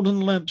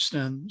 golden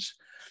lampstands,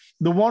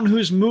 the one who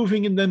is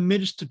moving in their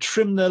midst to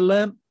trim their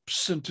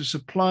lamps and to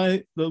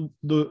supply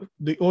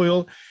the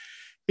oil,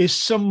 is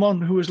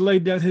someone who has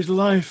laid down his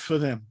life for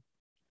them.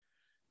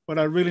 What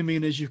I really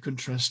mean is you can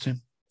trust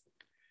him.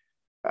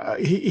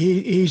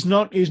 He's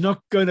not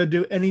going to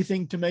do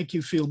anything to make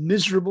you feel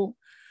miserable,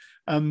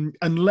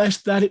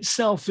 unless that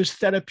itself is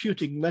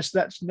therapeutic, unless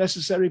that's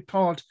necessary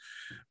part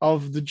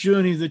of the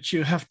journey that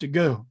you have to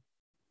go.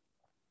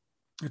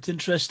 It's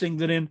interesting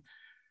that in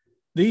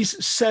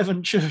these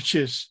 7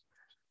 churches,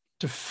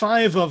 to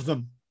 5 of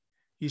them,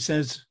 he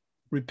says,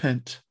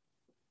 repent.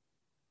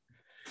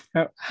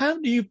 Now, how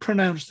do you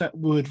pronounce that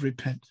word,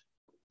 repent?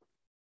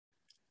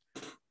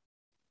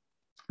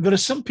 There are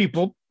some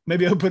people,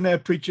 maybe open-air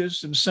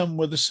preachers, and some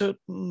with a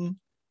certain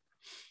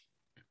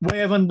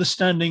way of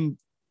understanding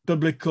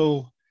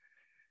biblical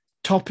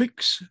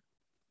topics,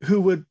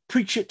 who would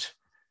preach it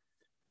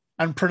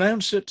and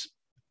pronounce it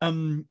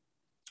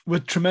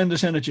with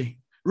tremendous energy.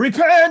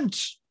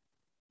 Repent!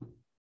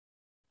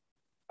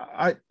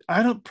 I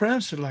don't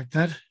pronounce it like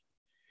that.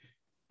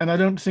 And I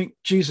don't think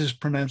Jesus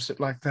pronounced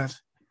it like that.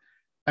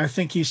 I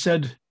think he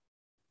said,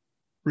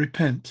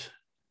 repent.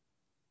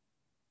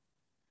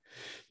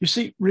 You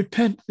see,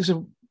 repent is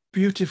a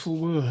beautiful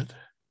word.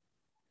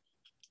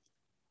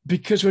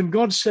 Because when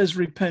God says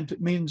repent,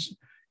 it means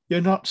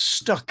you're not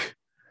stuck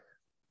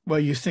where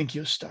you think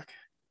you're stuck.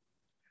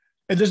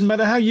 It doesn't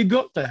matter how you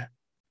got there.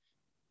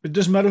 It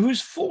doesn't matter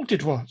whose fault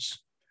it was.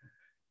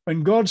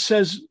 When God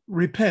says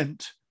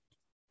repent,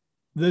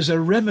 there's a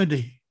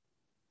remedy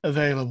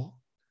available.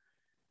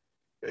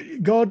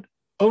 God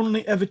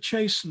only ever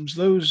chastens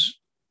those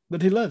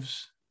that he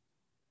loves.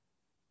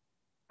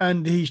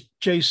 And he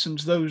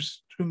chastens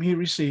those whom he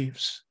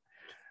receives.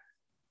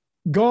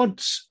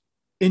 God's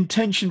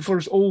intention for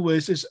us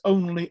always is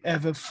only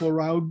ever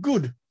for our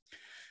good.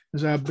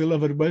 As our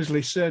beloved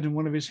Wesley said in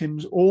one of his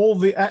hymns, all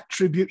the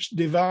attributes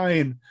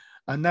divine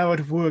are now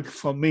at work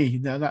for me.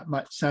 Now that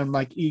might sound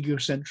like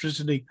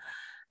egocentricity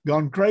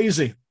gone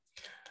crazy,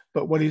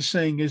 but what he's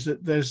saying is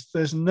that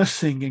there's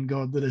nothing in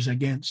God that is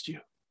against you.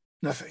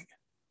 Nothing.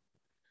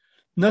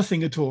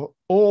 Nothing at all.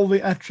 All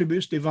the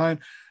attributes divine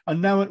are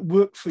now at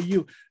work for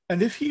you.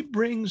 And if he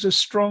brings a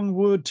strong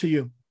word to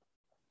you,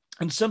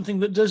 and something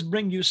that does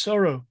bring you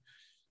sorrow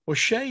or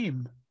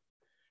shame,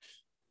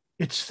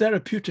 it's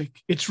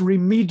therapeutic, it's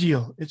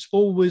remedial, it's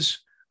always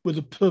with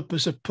the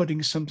purpose of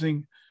putting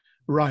something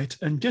right.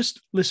 And just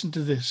listen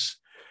to this.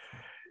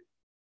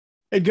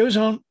 It goes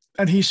on,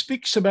 and he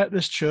speaks about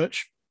this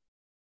church,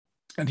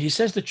 and he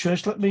says the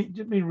church, let me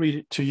read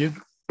it to you.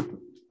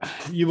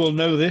 You will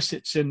know this.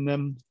 It's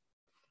in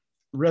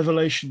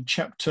Revelation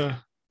chapter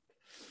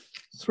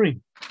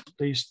 3.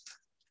 These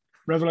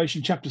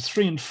Revelation chapter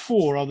 3 and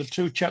 4 are the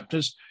 2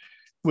 chapters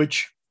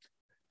which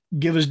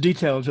give us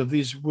details of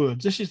these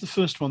words. This is the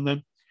first one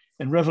then,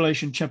 in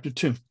Revelation chapter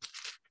 2.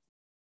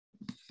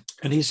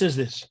 And he says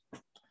this.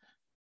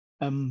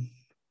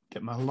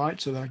 Get my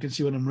light so that I can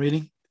see what I'm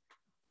reading.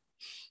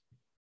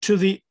 To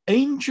the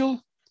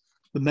angel,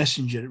 the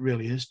messenger it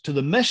really is, to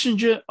the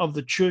messenger of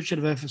the church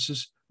of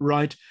Ephesus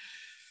write,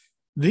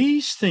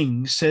 these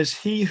things says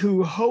he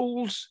who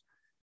holds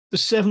the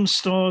 7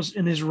 stars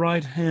in his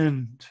right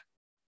hand.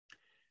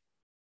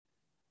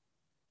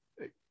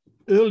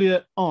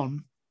 Earlier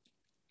on,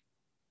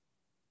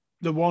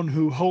 the one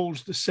who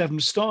holds the 7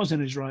 stars in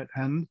his right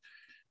hand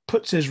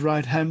puts his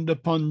right hand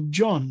upon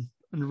John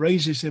and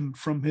raises him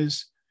from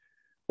his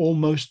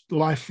almost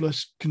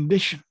lifeless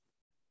condition.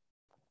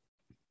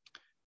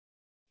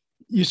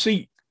 You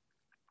see,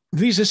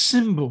 these are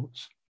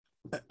symbols.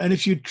 And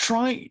if you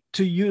try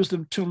to use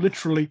them too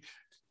literally,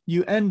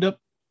 you end up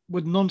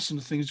with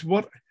nonsense things.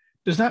 What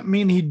does that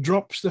mean? He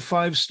drops the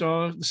 5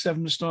 stars, the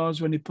 7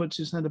 stars when he puts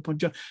his hand upon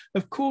John?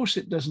 Of course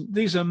it doesn't.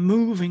 These are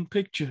moving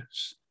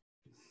pictures.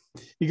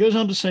 He goes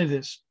on to say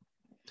this.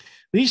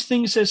 These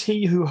things says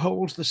he who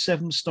holds the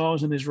 7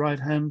 stars in his right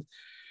hand.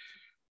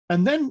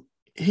 And then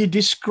he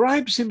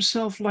describes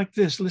himself like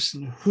this.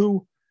 Listen,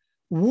 who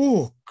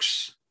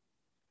walks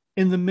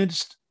in the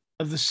midst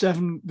of the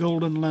 7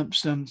 golden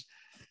lampstands.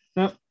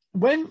 Now,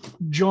 when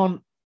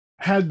John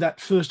had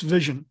that first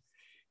vision,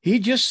 he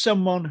just saw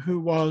someone who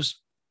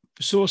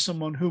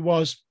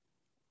was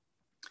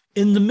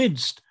in the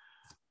midst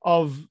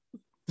of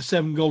the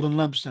 7 golden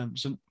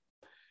lampstands. And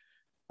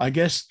I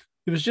guess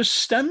he was just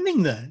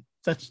standing there.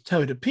 That's how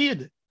it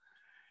appeared.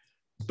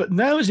 But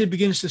now as he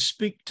begins to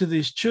speak to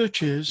these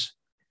churches,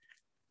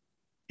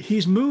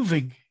 he's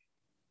moving.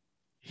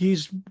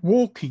 He's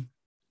walking.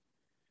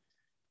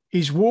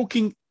 He's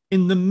walking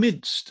in the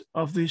midst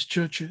of these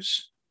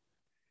churches.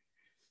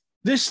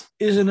 This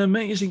is an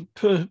amazing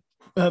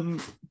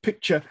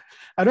picture.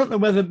 I don't know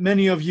whether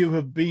many of you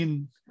have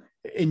been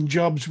in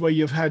jobs where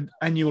you've had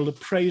annual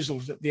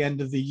appraisals at the end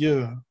of the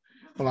year,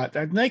 like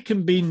that. And they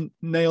can be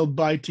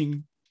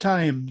nail-biting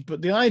times,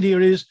 but the idea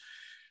is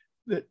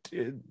that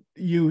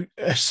you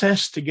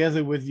assess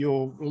together with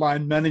your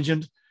line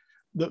manager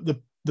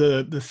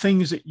the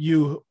things that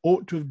you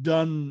ought to have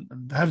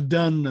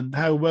done and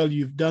how well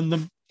you've done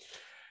them.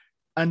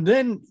 And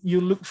then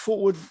you look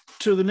forward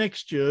to the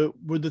next year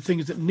with the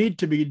things that need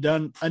to be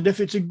done. And if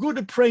it's a good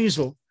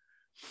appraisal,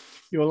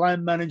 your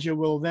line manager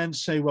will then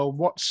say, well,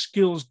 what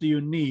skills do you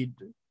need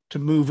to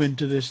move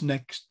into this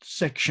next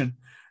section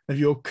of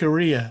your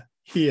career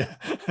here?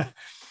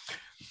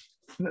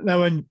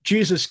 Now, when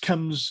Jesus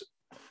comes,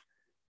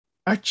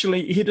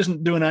 actually, he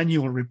doesn't do an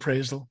annual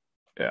appraisal.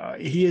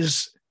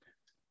 His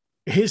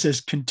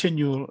is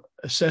continual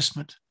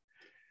assessment.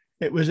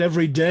 It was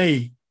every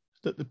day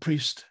that the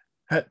priest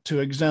had to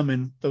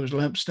examine that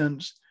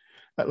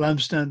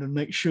lampstand and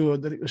make sure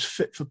that it was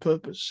fit for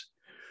purpose.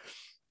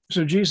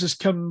 So Jesus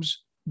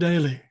comes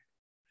daily,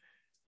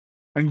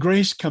 and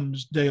grace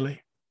comes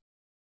daily.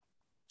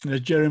 And as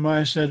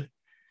Jeremiah said,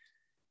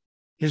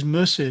 his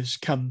mercies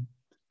come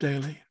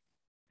daily.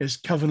 His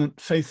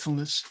covenant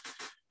faithfulness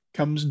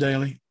comes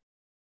daily,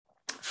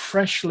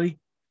 freshly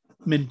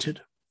minted.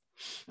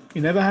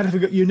 You never have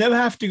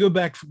to go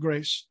back for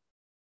grace.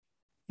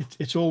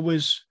 It's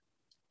always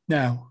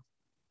now.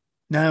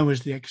 Now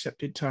is the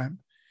accepted time.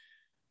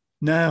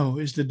 Now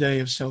is the day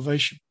of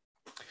salvation.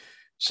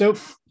 So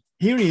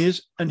here he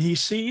is, and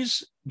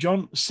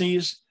John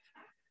sees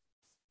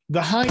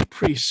the high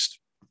priest,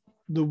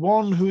 the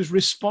one whose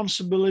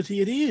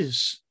responsibility it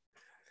is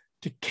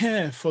to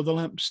care for the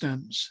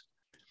lampstands.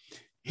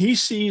 He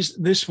sees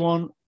this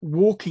one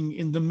walking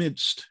in the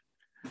midst,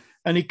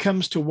 and he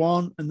comes to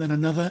one and then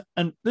another.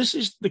 And this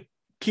is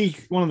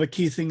one of the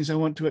key things I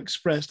want to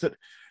express, that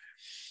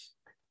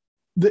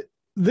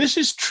this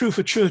is true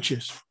for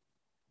churches,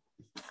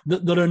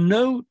 that there are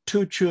no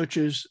 2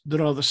 churches that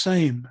are the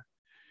same.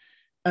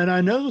 And I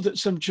know that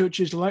some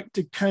churches like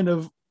to kind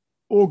of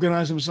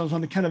organize themselves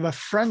on a kind of a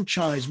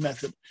franchise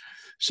method,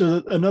 so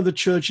that another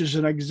church is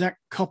an exact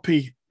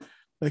copy.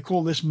 They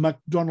call this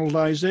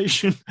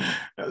McDonaldization,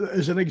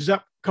 as an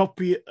exact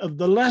copy of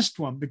the last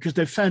one, because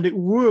they found it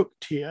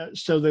worked here.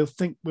 So they'll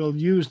think we'll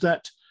use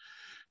that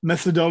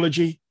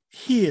methodology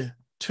here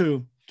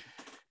too.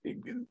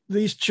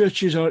 These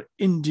churches are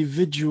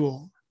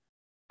individual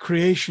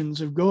creations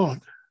of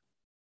God,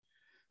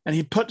 and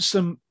he puts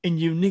them in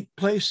unique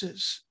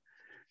places.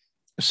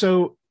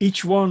 So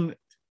each one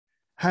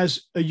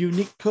has a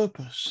unique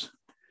purpose,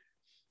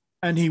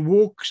 and he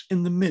walks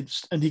in the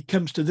midst, and he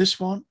comes to this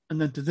one,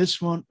 and then to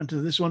this one, and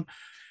to this one.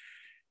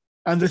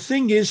 And the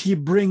thing is, he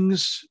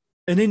brings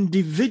an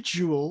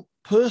individual,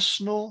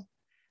 personal,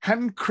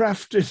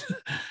 handcrafted,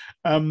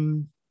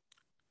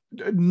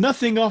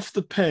 nothing off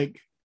the peg,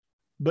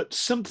 but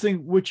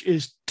something which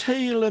is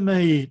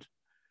tailor-made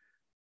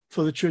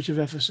for the church of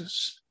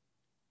Ephesus,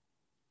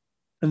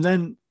 and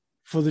then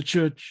for the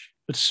church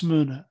at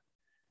Smyrna,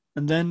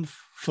 and then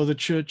for the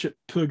church at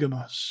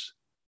Pergamos,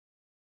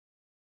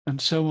 and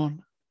so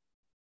on.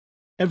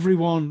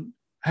 Everyone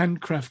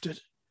handcrafted.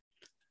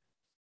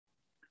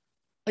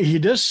 He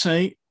does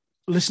say,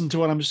 listen to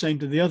what I'm saying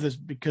to the others,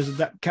 because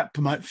that cap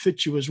might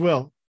fit you as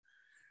well.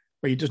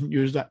 Well, he doesn't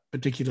use that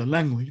particular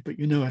language, but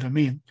you know what I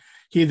mean.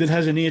 He that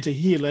has an ear to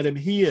hear, let him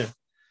hear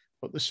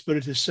what the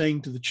Spirit is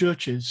saying to the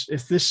churches.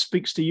 If this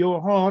speaks to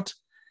your heart,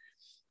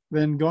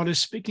 then God is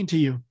speaking to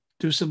you.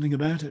 Do something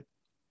about it.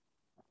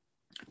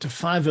 To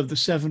 5 of the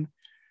 7,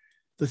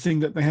 the thing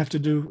that they have to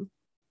do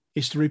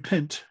is to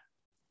repent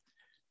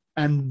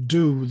and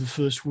do the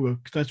first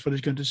work. That's what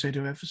he's going to say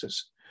to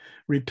Ephesus.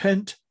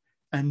 Repent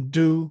and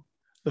do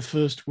the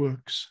first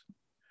works.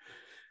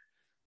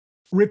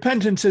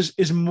 repentance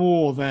is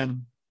more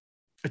than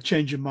a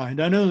change of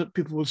mind. I know that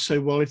people will say,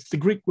 well, it's the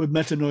Greek word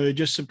metanoia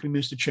just simply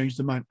means to change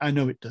the mind. I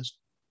know it does.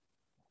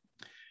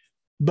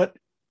 But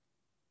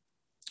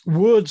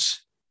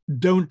words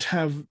don't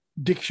have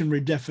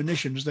dictionary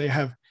definitions. They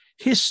have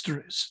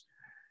histories.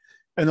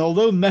 And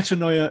although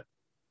metanoia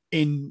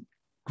in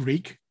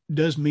Greek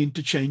does mean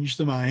to change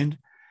the mind,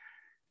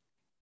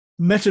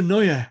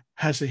 metanoia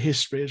has a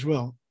history as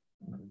well.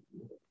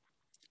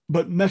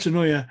 But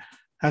metanoia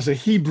has a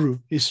Hebrew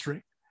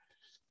history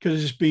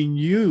because it's been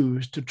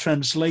used to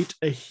translate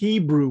a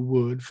Hebrew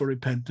word for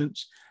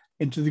repentance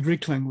into the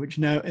Greek language.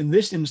 Now, in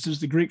this instance,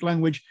 the Greek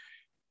language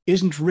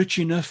isn't rich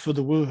enough for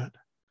the word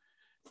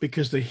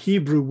because the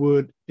Hebrew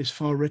word is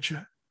far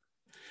richer.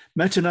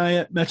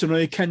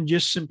 Metanoia can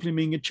just simply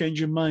mean a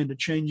change of mind, a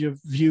change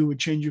of view, a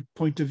change of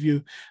point of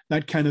view,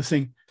 that kind of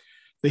thing.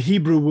 The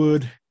Hebrew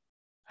word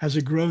has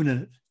a groan in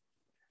it.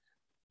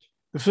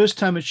 The first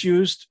time it's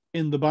used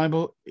in the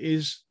Bible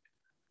is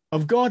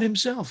of God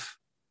himself.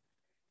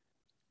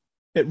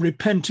 It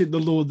repented the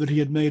Lord that he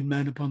had made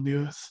man upon the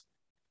earth,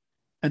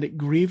 and it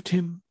grieved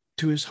him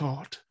to his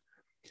heart.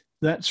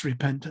 That's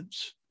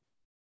repentance.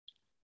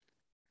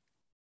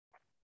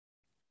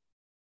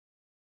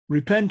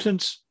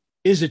 Repentance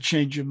is a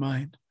change of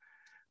mind,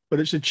 but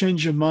it's a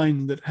change of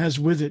mind that has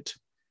with it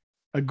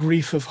a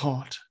grief of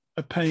heart,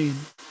 a pain,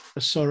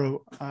 a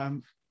sorrow.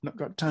 I've not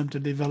got time to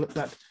develop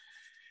that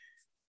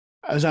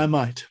as I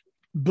might.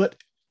 But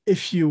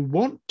if you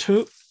want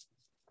to,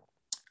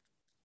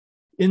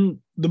 in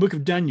the book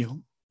of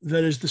Daniel, in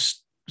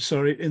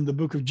the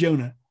book of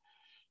Jonah,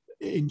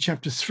 in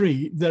chapter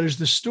 3, there is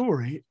the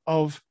story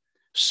of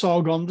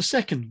Sargon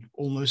II,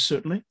 almost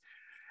certainly.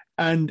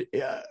 And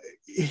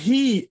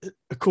he,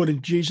 according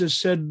to Jesus,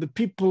 said the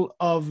people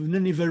of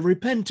Nineveh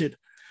repented.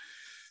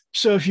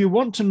 So if you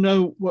want to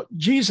know what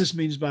Jesus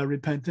means by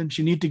repentance,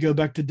 you need to go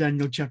back to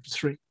Daniel chapter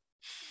 3.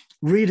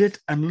 Read it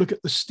and look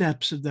at the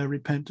steps of their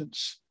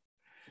repentance.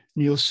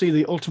 And you'll see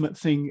the ultimate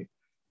thing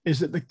is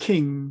that the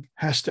king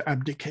has to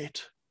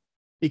abdicate.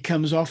 He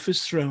comes off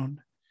his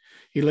throne.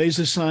 He lays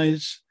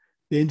aside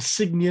the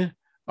insignia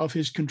of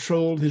his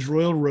control, his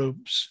royal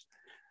robes,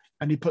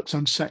 and he puts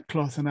on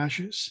sackcloth and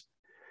ashes.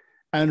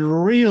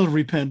 And real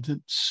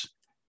repentance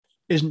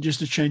isn't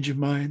just a change of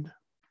mind.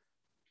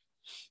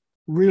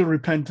 Real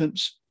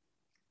repentance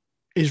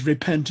is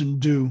repent and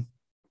do.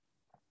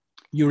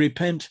 You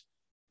repent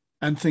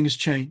and things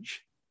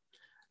change.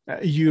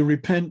 You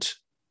repent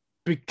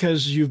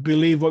because you've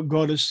believed what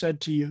God has said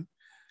to you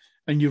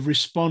and you've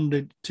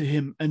responded to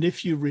him. And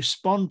if you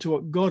respond to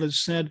what God has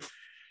said,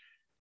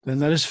 then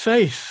that is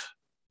faith.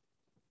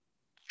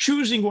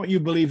 Choosing what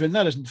you believe in,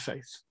 that isn't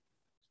faith.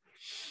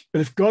 But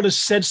if God has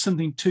said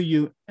something to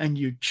you and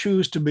you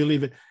choose to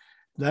believe it,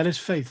 that is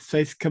faith.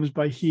 Faith comes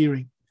by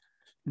hearing,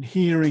 and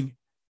hearing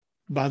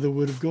by the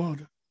word of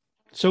God.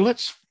 So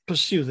let's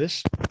pursue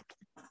this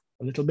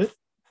a little bit.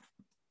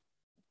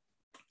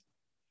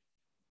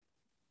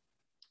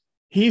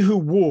 He who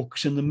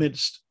walks in the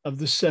midst of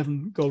the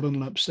 7 golden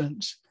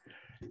lampstands.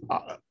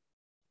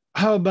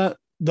 How about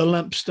the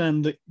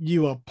lampstand that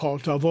you are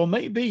part of? Or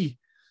maybe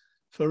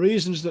for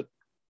reasons that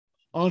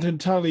aren't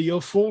entirely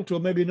your fault, or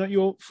maybe not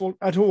your fault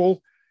at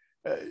all,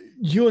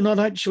 you're not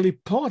actually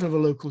part of a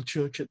local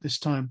church at this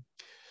time.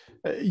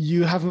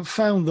 You haven't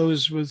found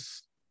those with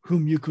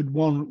whom you could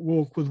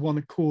walk with one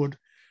accord.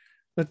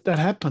 That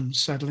happens,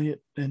 sadly,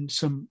 in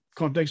some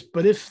contexts.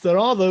 But if there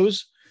are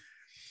those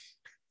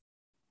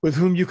with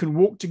whom you can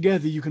walk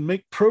together, you can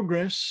make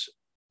progress,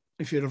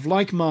 if you're of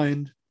like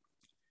mind,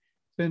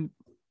 then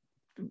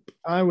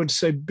I would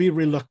say be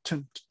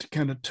reluctant to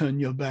kind of turn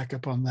your back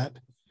upon that.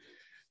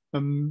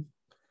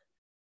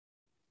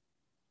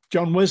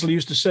 John Wesley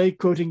used to say,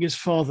 quoting his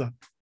father,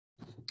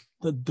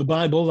 that the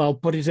Bible, I'll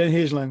put it in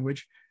his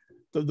language,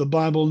 that the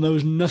Bible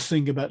knows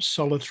nothing about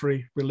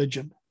solitary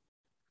religion.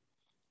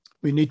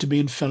 We need to be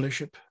in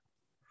fellowship.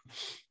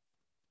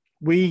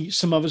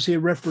 Some of us here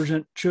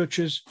represent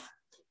churches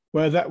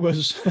where that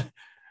was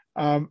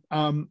our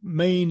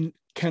main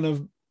kind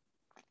of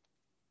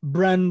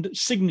brand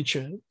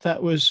signature.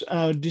 That was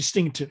our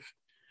distinctive.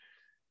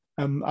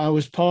 I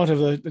was part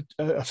of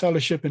a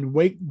fellowship in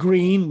Wake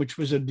Green, which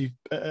was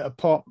a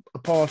part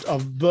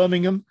of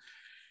Birmingham,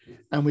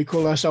 and we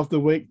call ourselves the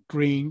Wake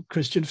Green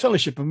Christian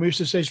Fellowship. And we used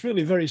to say it's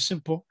really very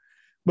simple.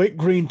 Wake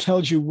Green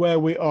tells you where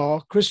we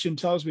are, Christian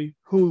tells me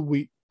who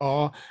we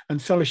are,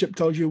 and fellowship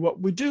tells you what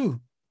we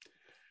do.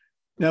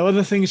 Now,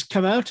 other things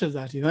come out of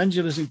that.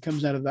 Evangelism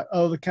comes out of that.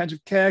 Other kinds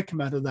of care come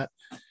out of that.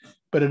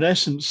 But in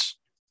essence,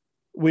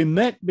 we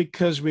met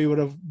because we were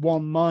of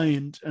one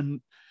mind,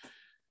 and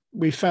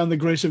we found the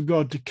grace of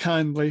God to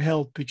kindly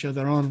help each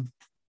other on.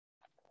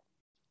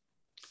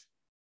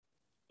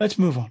 Let's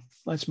move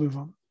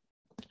on.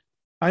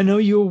 I know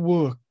your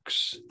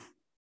works.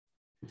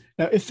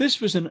 Now, if this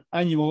was an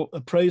annual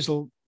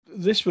appraisal,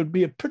 this would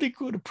be a pretty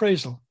good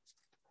appraisal.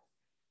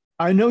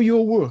 I know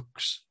your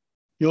works,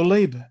 your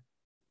labor,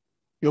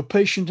 your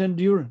patient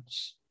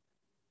endurance,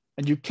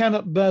 and you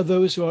cannot bear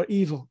those who are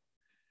evil.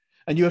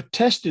 And you have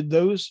tested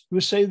those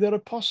who say they're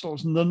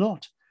apostles and they're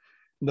not,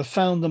 and have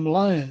found them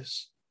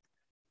liars.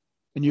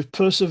 And you've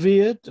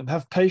persevered and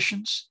have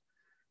patience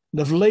and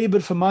have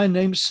labored for my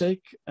name's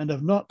sake and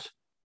have not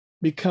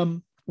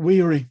become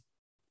weary.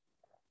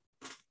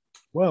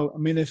 Well, I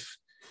mean, if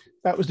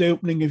that was the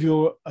opening of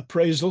your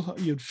appraisal,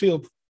 you'd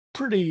feel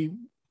pretty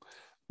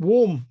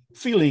warm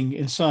feeling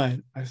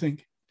inside, I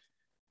think.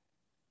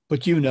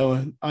 But you know,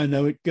 and I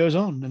know it goes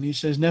on. And he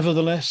says,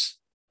 nevertheless,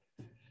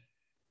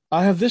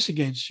 I have this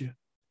against you.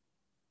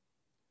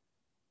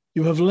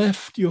 You have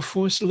left your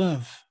first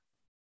love.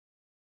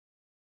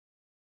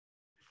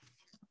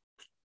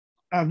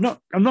 I haven't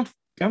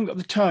got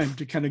the time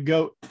to kind of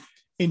go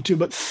into,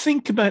 but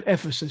think about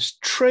Ephesus,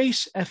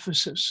 trace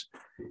Ephesus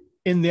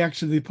in the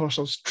Acts of the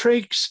Apostles,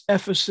 trace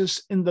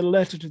Ephesus in the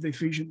letter to the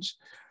Ephesians,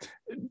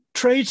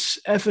 trace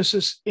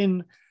Ephesus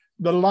in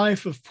the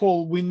life of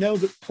Paul. We know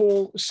that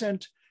Paul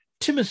sent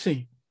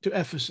Timothy to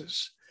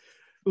Ephesus.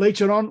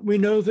 Later on, we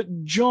know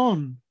that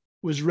John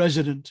was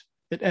resident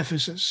at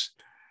Ephesus.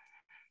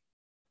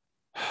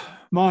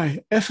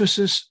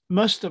 Ephesus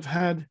must have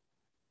had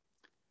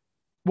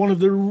one of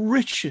the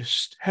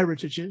richest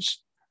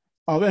heritages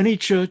of any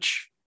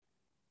church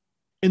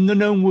in the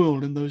known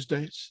world in those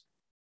days.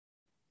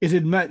 It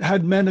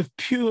had men of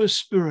pure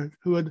spirit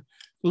who had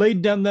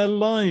laid down their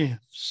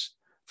lives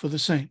for the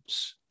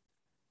saints.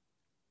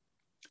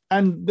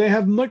 And they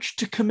have much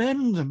to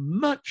commend them,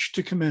 much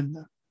to commend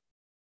them.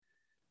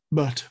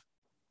 But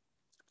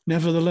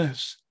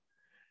nevertheless,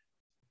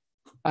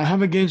 I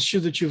have against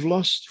you that you've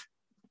lost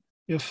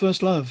your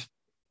first love.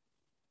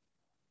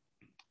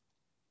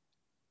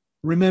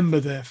 Remember,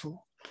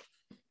 therefore.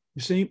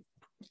 You see,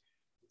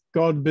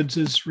 God bids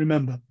us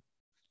remember.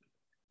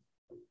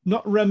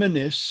 Not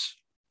reminisce.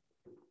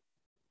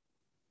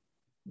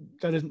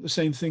 That isn't the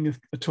same thing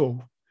at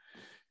all.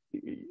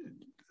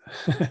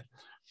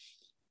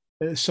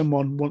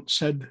 Someone once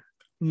said,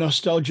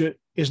 nostalgia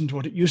isn't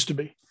what it used to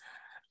be.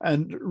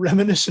 And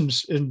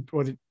reminiscence isn't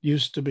what it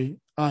used to be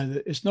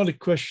either. It's not a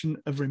question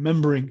of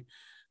remembering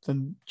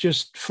than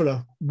just for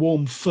a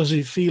warm,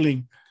 fuzzy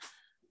feeling.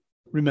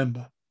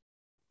 Remember.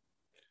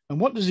 And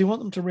what does he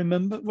want them to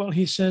remember? Well,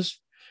 he says,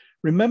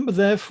 remember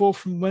therefore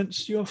from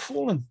whence you have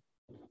fallen.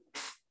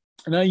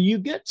 Now you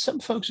get some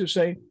folks who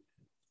say,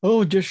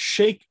 oh, just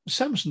shake.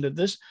 Samson did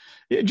this.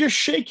 Just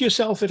shake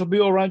yourself. It'll be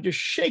all right. Just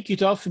shake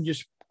it off and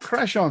just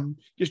crash on.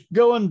 Just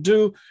go and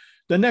do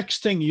the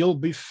next thing. You'll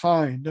be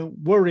fine. Don't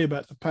worry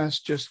about the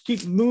past. Just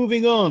keep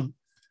moving on.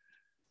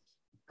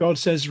 God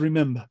says,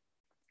 remember.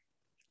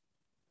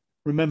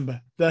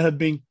 Remember, there have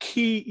been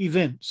key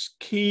events,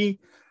 key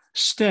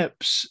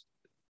steps,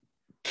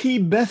 key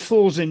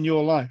Bethels in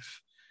your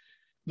life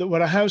that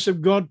were a house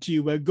of God to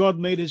you, where God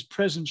made his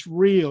presence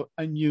real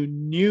and you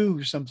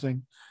knew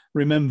something.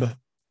 Remember.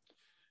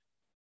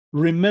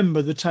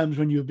 Remember the times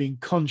when you've been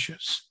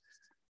conscious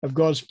of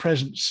God's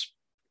presence.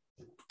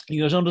 He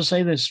goes on to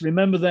say this,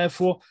 remember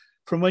therefore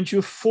from whence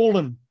you've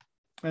fallen.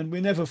 And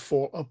we never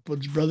fall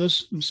upwards,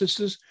 brothers and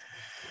sisters.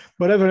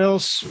 Whatever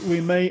else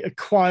we may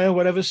acquire,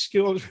 whatever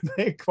skills we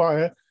may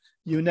acquire,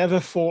 you never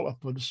fall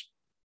upwards.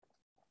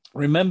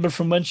 Remember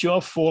from whence you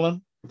are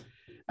fallen,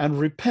 and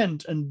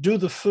repent and do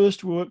the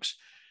first works,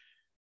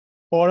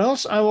 or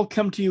else I will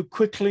come to you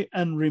quickly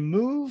and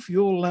remove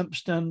your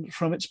lampstand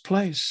from its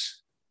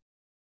place,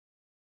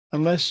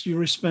 unless you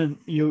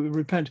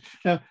repent.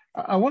 Now,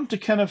 I want to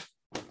kind of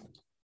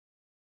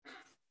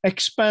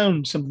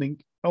expound something.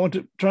 I want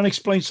to try and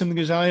explain something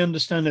as I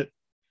understand it.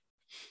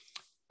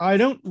 I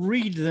don't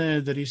read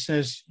there that he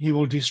says he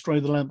will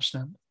destroy the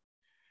lampstand.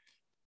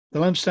 The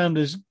lampstand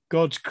is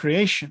God's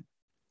creation,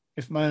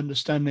 if my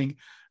understanding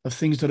of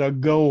things that are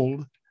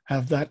gold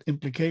have that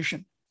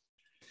implication.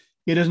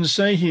 He doesn't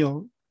say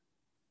he'll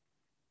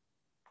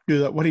do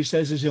that. What he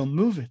says is he'll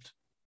move it.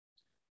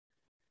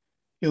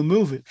 He'll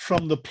move it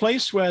from the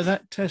place where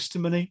that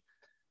testimony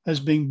has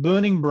been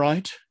burning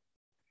bright.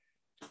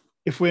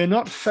 If we're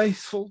not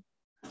faithful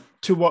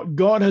to what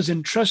God has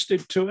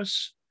entrusted to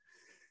us,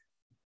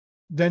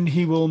 then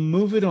he will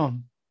move it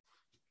on.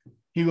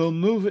 He will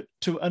move it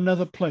to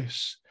another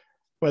place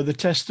where the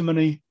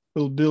testimony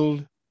will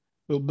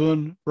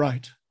burn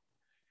bright.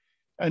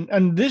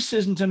 And this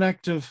isn't an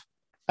act of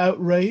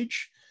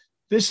outrage.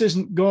 This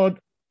isn't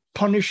God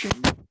punishing.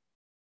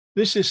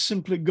 This is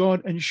simply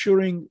God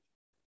ensuring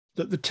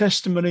that the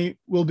testimony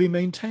will be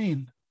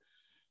maintained,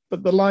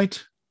 that the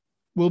light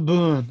will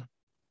burn,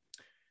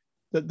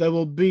 that there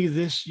will be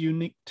this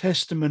unique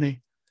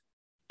testimony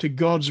to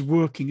God's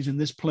workings in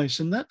this place.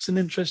 And that's an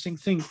interesting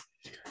thing.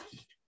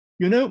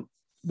 You know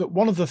that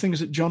one of the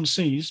things that John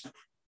sees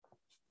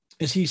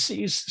is he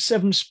sees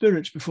 7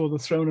 spirits before the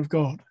throne of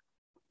God.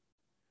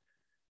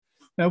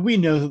 Now, we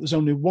know that there's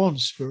only one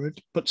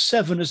spirit, but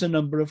 7 is a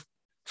number of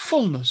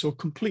fullness or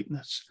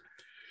completeness.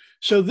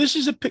 So this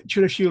is a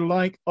picture, if you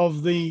like,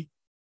 of the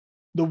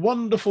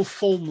wonderful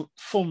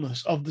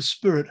fullness of the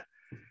Spirit.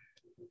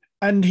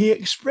 And he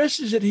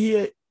expresses it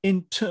here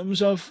in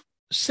terms of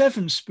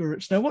 7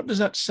 spirits. Now, what does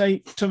that say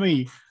to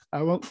me?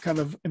 I won't kind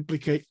of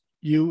implicate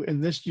you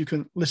in this. You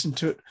can listen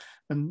to it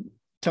and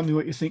tell me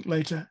what you think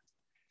later.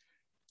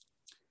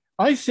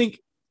 I think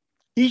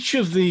each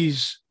of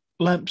these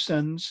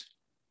lampstands,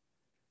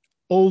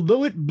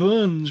 although it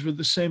burns with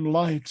the same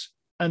light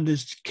and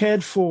is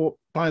cared for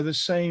by the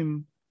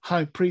same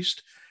high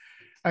priest,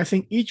 I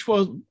think each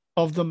one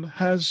of them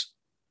has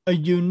a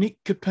unique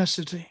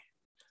capacity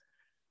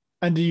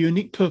and a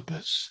unique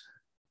purpose.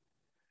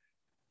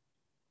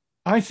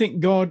 I think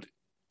God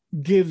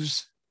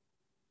gives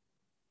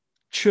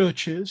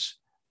churches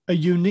a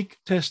unique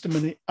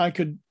testimony. I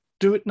could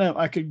do it now.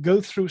 I could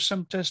go through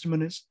some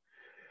testimonies,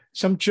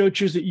 some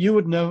churches that you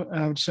would know,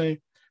 and I would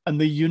say, and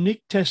the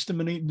unique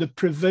testimony, the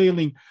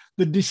prevailing,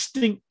 the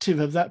distinctive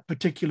of that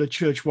particular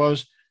church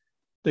was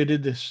they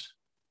did this,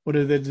 or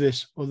they did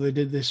this, or they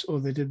did this, or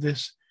they did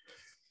this.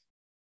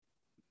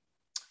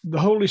 The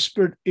Holy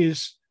Spirit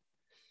is,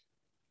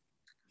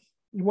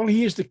 well,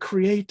 he is the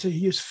creator.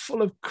 He is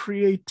full of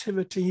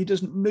creativity. He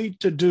doesn't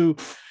need to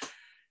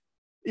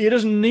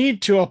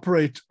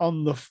operate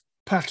on the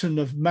pattern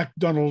of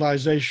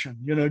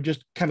McDonaldization,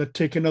 just kind of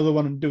take another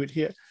one and do it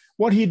here.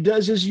 What he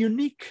does is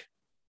unique.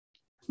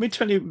 Let me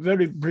tell you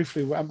very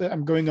briefly,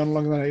 I'm going on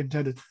longer than I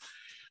intended,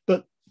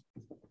 but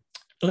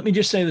let me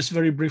just say this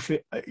very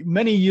briefly.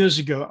 Many years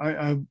ago,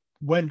 I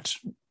went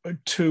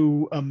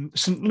to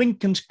St.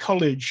 Lincoln's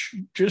College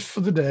just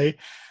for the day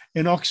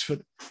in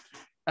Oxford.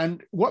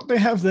 And what they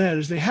have there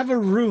is they have a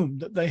room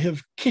that they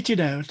have kitted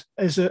out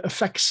as a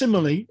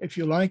facsimile, if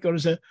you like, or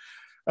as a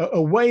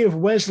way of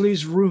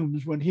Wesley's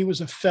rooms when he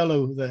was a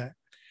fellow there.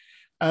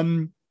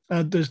 There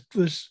are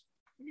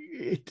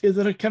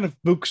kind of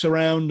books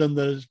around, and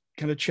there's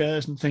kind of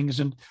chairs and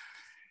things, and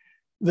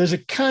there's a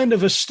kind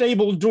of a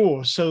stable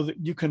door so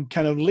that you can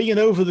kind of lean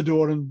over the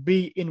door and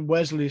be in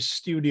Wesley's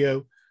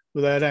studio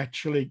without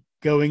actually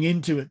going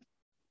into it.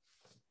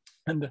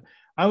 And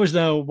I was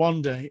there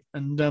one day,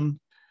 and I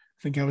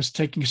think I was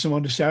taking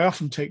someone to see. I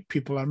often take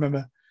people. I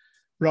remember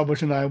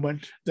Robert and I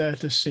went there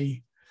to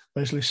see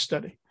Wesley's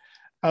study.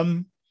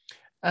 I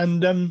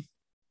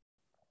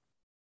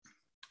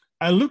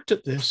looked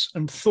at this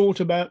and thought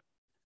about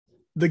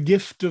the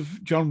gift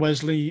of John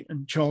Wesley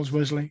and Charles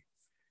Wesley.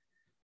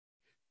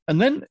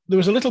 And then there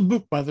was a little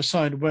book by the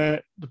side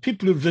where the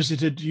people who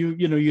visited,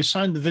 you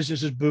signed the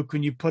visitor's book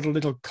and you put a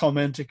little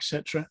comment,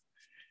 etc.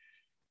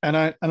 And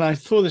I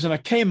thought this, and I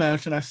came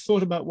out and I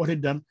thought about what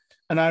he'd done.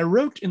 And I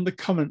wrote in the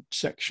comment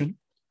section,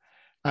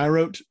 I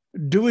wrote,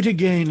 "Do it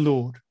again,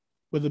 Lord,"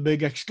 with a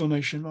big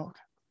exclamation mark.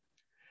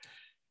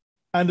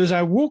 And as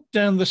I walked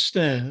down the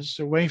stairs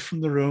away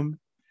from the room,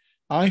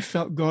 I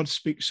felt God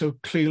speak so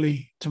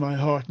clearly to my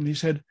heart. And he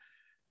said,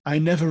 "I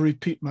never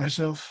repeat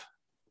myself.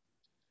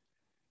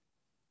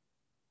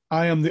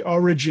 I am the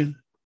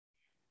origin.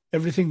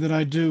 Everything that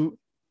I do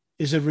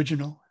is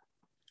original."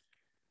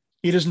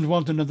 He doesn't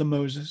want another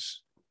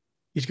Moses.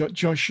 He's got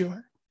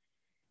Joshua.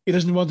 He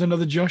doesn't want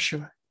another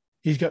Joshua.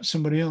 He's got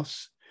somebody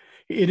else.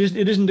 It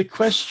isn't a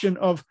question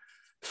of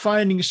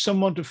finding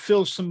someone to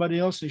fill somebody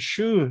else's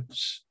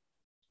shoes.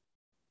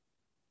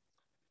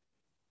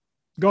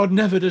 God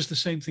never does the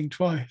same thing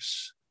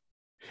twice.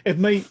 It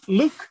may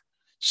look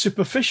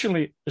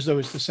superficially as though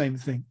it's the same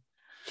thing,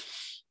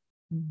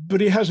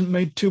 but he hasn't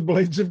made two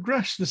blades of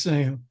grass the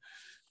same.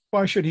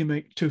 Why should he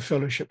make two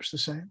fellowships the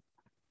same?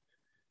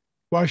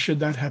 Why should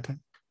that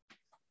happen?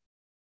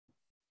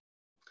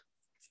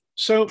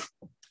 So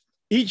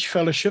each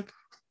fellowship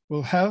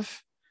will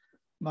have,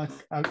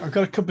 I've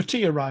got a cup of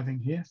tea arriving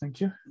here, thank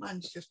you.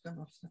 Mine's just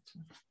gone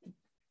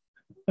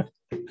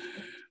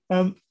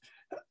off.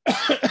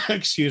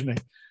 Excuse me.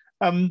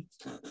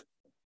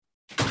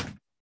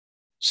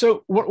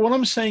 So what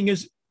I'm saying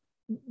is,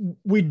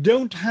 we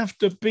don't have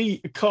to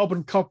be a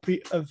carbon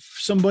copy of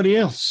somebody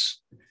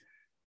else.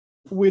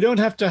 We don't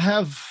have to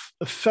have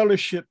a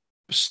fellowship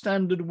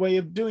standard way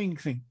of doing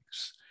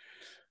things.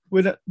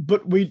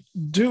 But we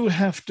do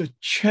have to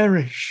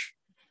cherish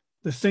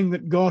the thing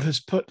that God has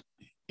put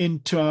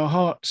into our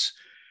hearts,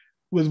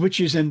 with which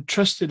he's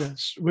entrusted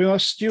us. We are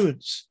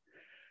stewards.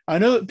 I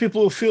know that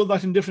people will feel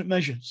that in different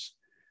measures.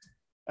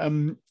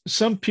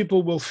 Some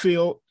people will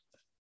feel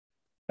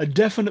a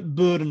definite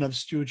burden of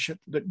stewardship,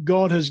 that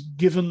God has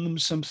given them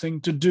something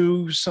to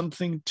do,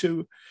 something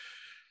to,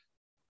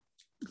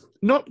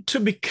 not to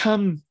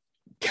become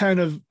kind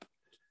of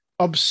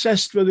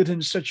obsessed with it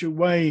in such a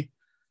way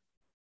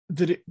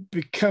that it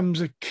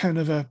becomes a kind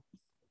of a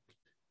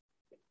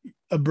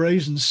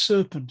brazen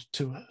serpent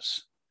to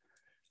us,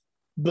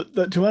 but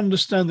that to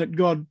understand that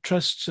God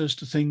trusts us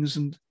to things,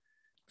 and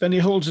then he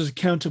holds us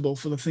accountable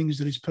for the things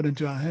that he's put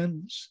into our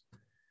hands.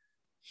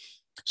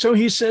 So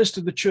he says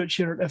to the church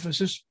here at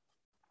Ephesus,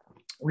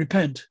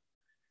 repent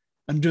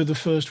and do the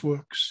first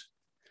works.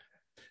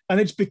 And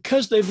it's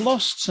because they've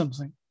lost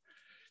something.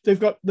 They've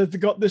got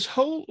this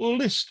whole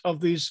list of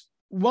these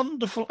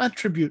wonderful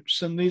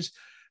attributes and these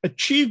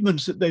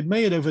achievements that they've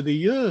made over the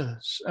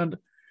years. And,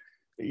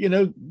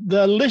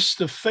 the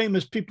list of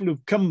famous people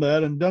who've come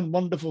there and done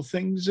wonderful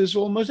things is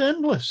almost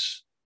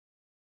endless.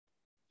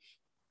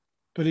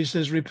 But he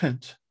says,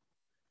 repent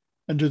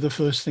and do the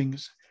first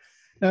things.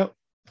 Now,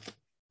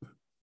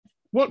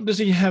 what does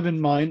he have in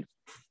mind?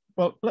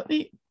 Well, let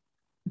me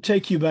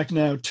take you back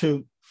now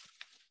to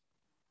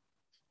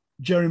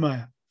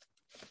Jeremiah.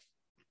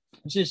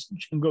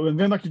 I'm going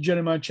back to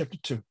Jeremiah chapter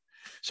 2.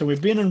 So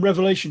we've been in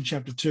Revelation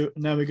chapter 2,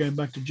 and now we're going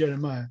back to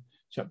Jeremiah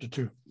chapter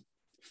 2.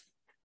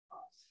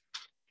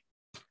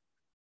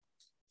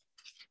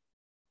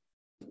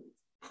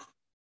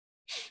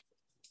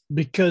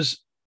 Because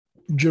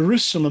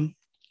Jerusalem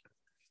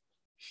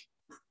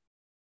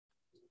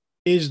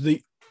is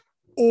the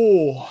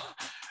ore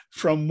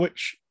from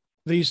which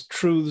these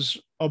truths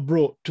are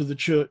brought to the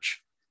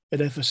church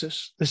at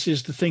Ephesus. This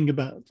is the thing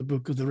about the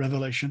book of the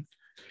Revelation.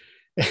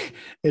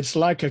 It's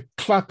like a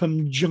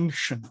Clapham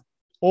junction.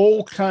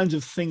 All kinds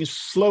of things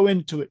flow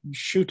into it and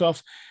shoot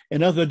off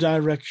in other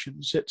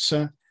directions.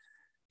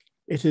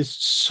 It is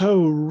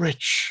so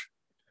rich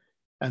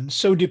and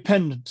so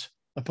dependent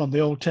upon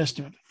the Old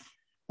Testament.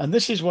 And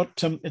this is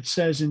what it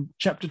says in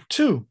chapter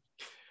 2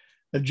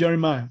 of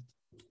Jeremiah.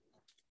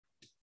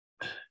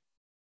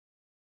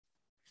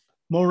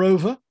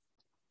 Moreover,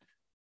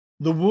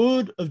 the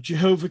word of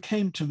Jehovah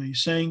came to me,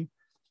 saying,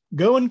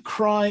 go and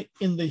cry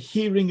in the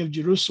hearing of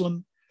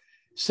Jerusalem,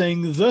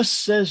 saying, thus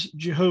says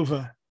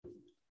Jehovah,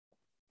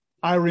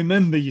 I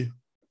remember you.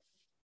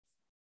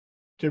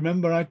 Do you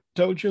remember I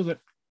told you that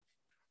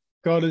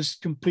God is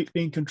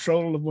completely in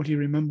control of what he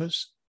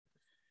remembers?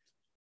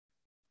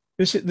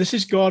 This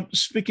is God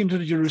speaking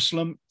to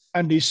Jerusalem,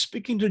 and he's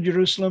speaking to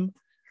Jerusalem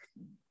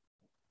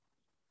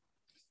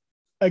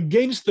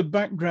against the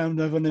background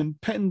of an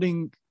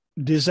impending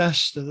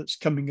disaster that's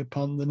coming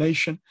upon the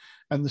nation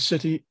and the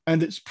city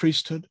and its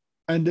priesthood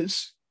and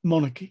its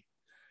monarchy.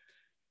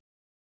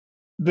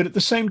 But at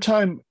the same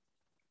time,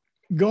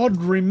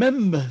 God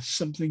remembers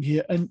something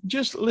here. And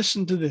just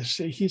listen to this.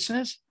 He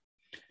says,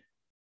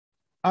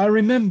 I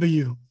remember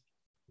you.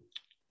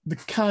 The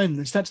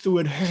kindness, that's the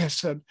word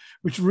hesed,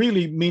 which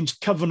really means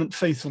covenant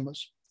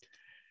faithfulness.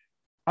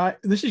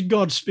 This is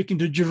God speaking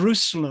to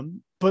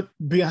Jerusalem, but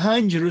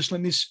behind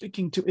Jerusalem, he's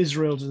speaking to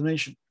Israel as a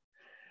nation.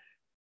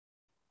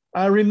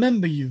 I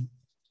remember you,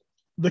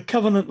 the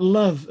covenant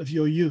love of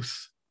your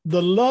youth,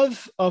 the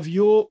love of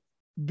your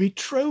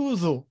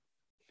betrothal.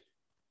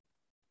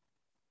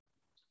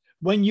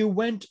 When you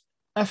went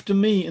after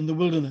me in the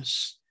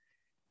wilderness,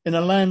 in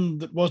a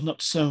land that was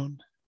not sown.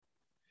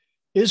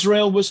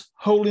 Israel was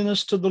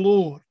holiness to the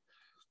Lord,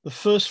 the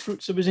first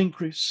fruits of his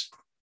increase.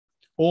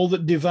 All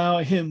that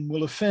devour him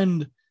will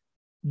offend.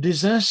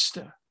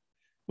 Disaster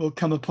will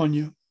come upon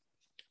you.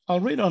 I'll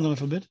read on a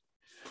little bit.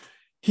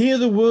 Hear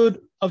the word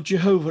of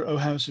Jehovah, O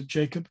house of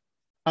Jacob,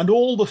 and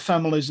all the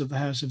families of the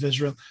house of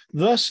Israel.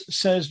 Thus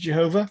says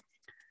Jehovah,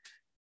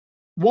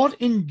 what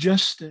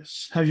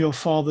injustice have your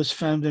fathers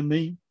found in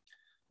me,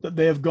 that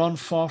they have gone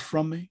far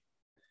from me,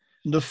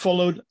 and have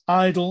followed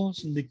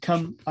idols and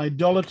become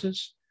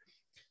idolaters?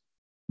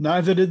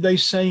 Neither did they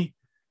say,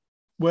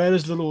 where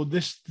is the Lord?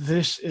 This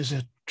is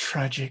a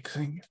tragic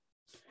thing.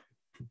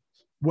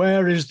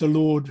 Where is the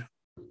Lord?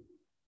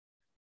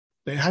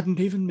 They hadn't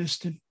even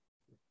missed him.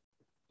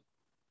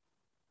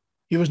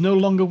 He was no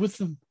longer with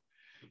them.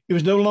 He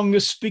was no longer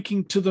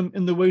speaking to them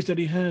in the ways that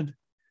he had.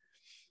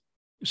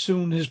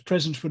 Soon his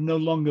presence would no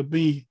longer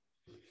be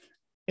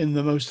in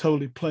the most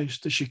holy place.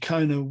 The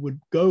Shekinah would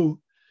go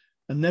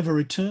and never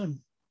return.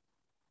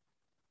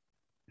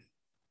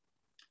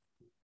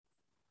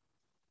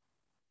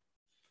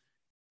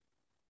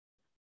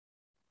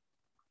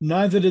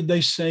 Neither did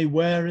they say,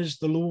 where is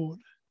the Lord,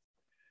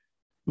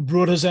 who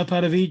brought us up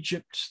out of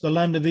Egypt, the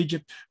land of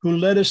Egypt, who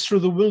led us through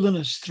the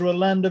wilderness, through a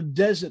land of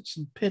deserts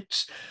and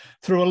pits,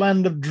 through a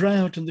land of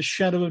drought and the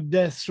shadow of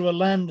death, through a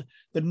land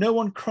that no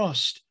one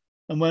crossed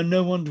and where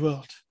no one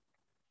dwelt.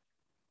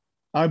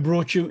 I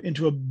brought you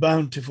into a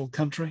bountiful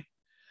country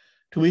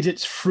to eat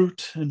its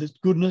fruit and its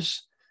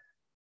goodness.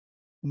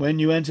 When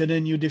you entered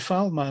in, you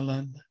defiled my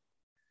land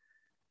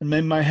and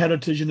made my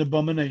heritage an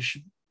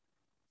abomination.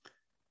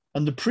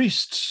 And the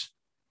priests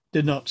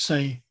did not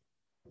say,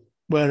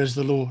 where is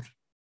the Lord?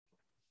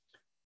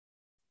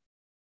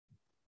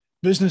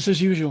 Business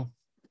as usual.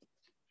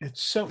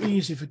 It's so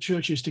easy for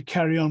churches to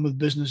carry on with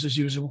business as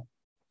usual.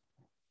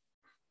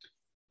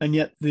 And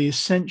yet the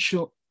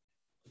essential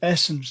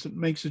essence that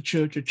makes a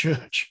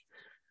church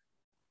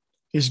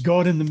is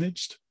God in the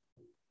midst.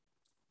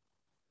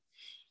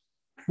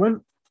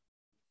 When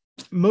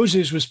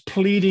Moses was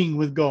pleading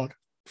with God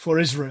for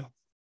Israel,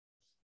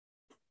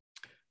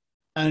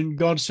 and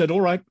God said, all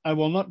right, I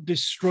will not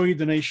destroy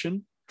the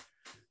nation,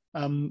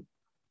 but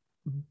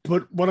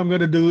what I'm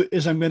going to do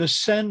is I'm going to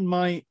send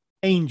my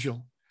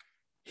angel.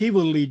 He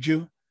will lead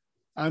you.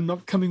 I'm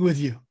not coming with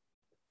you.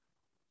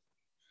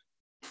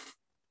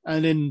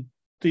 And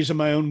these are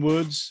my own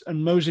words,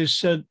 and Moses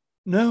said,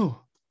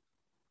 no.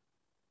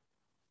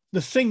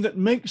 The thing that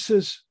makes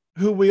us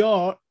who we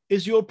are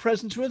is your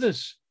presence with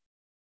us.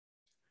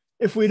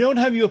 If we don't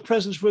have your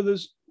presence with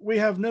us, we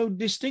have no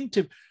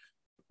distinctive.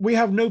 We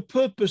have no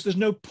purpose. There's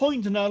no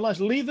point in our lives.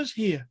 Leave us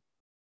here.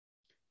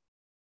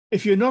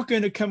 If you're not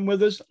going to come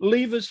with us,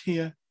 leave us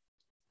here.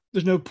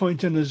 There's no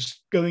point in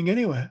us going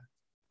anywhere.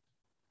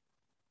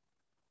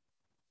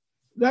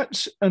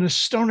 That's an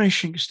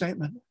astonishing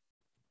statement.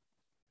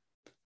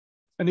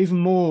 And even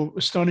more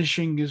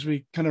astonishing as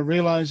we kind of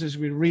realize as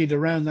we read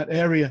around that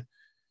area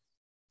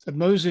that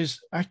Moses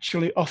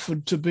actually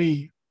offered to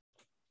be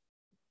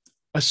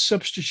a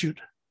substitute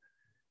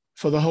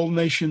for the whole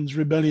nation's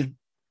rebellion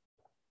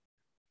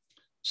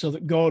so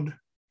that God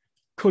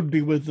could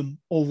be with them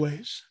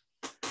always.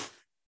 Of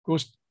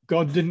course,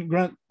 God didn't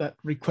grant that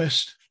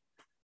request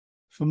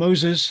for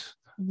Moses.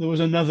 There was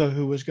another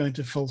who was going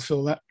to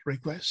fulfill that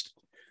request,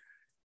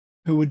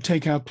 who would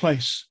take our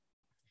place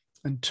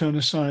and turn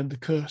aside the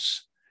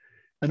curse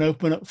and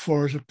open up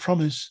for us a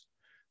promise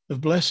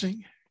of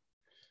blessing.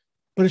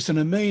 But it's an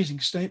amazing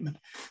statement.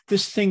 The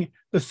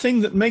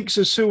thing that makes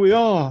us who we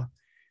are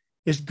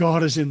is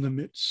God is in the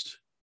midst.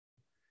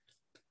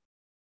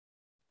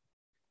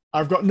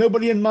 I've got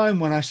nobody in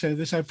mind when I say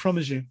this, I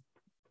promise you.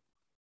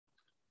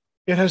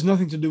 It has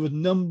nothing to do with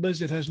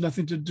numbers. It has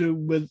nothing to do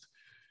with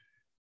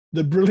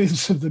the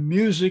brilliance of the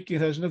music.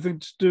 It has nothing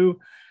to do.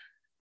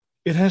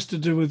 It has to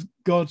do with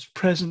God's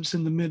presence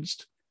in the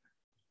midst.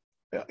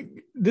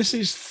 This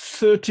is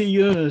 30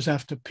 years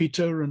after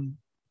Peter and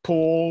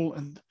Paul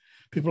and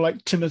people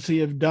like Timothy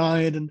have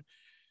died, and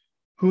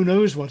who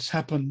knows what's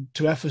happened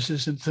to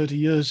Ephesus in 30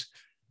 years?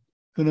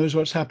 Who knows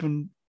what's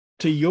happened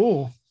to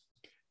your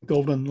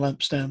golden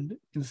lampstand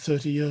in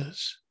 30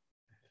 years?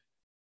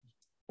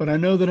 But I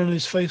know that in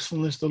his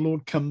faithfulness, the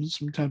Lord comes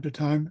from time to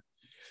time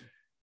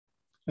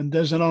and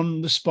does an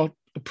on-the-spot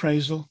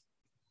appraisal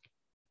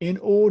in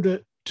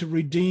order to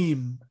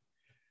redeem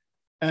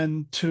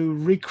and to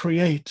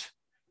recreate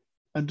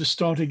and to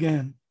start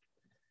again.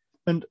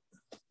 And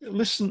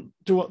listen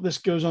to what this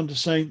goes on to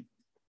say,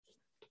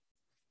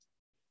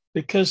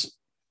 because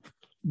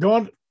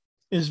God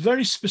is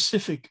very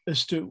specific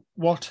as to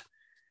what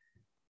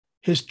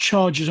his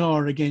charges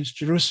are against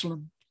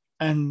Jerusalem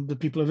and the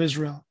people of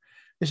Israel.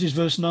 This is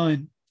verse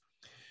 9.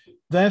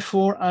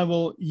 Therefore, I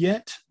will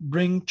yet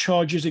bring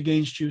charges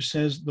against you,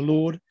 says the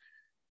Lord,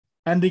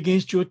 and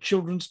against your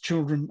children's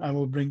children I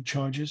will bring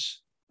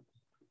charges.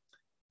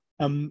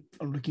 I'm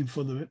looking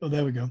for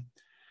there we go.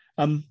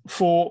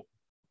 For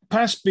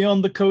pass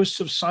beyond the coasts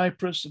of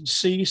Cyprus and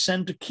see,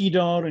 send to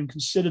Kedar and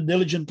consider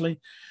diligently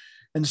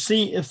and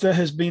see if there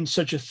has been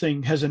such a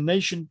thing. Has a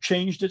nation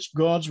changed its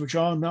gods, which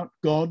are not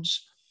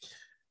gods?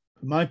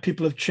 My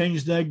people have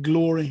changed their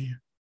glory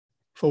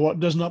for what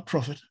does not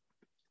profit.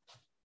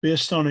 Be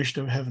astonished,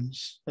 O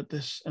heavens, at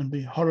this, and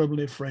be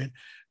horribly afraid.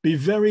 Be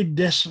very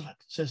desolate,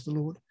 says the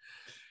Lord.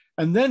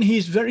 And then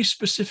he's very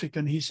specific,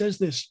 and he says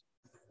this,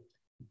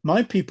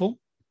 my people,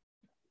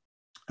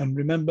 and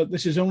remember,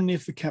 this is only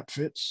if the cap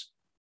fits,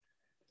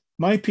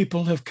 my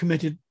people have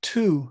committed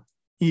two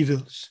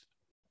evils.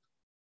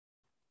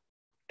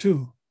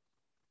 Two.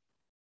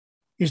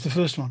 Here's the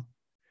first one.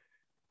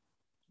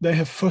 They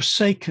have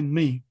forsaken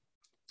me,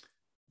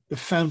 the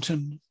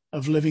fountain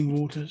of living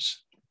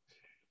waters.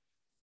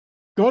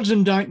 God's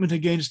indictment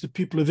against the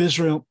people of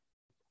Israel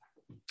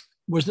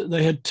was that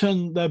they had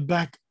turned their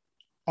back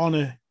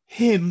on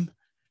him,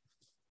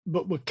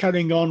 but were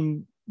carrying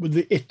on with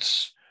the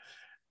its.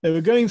 They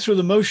were going through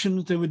the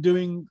motions, they were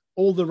doing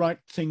all the right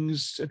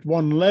things at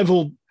one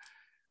level,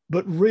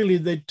 but really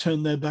they'd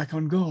turned their back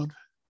on God.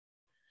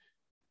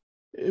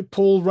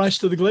 Paul writes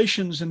to the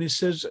Galatians and he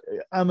says,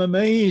 I'm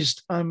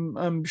amazed,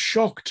 I'm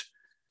shocked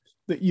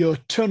that you're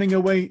turning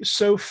away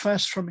so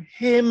fast from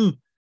him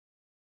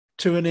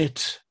to an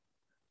it,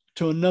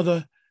 to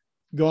another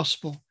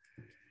gospel.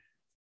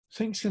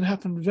 Things can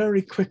happen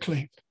very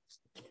quickly.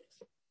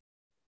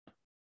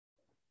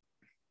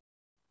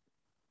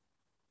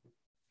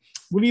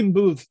 William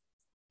Booth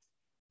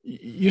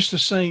used to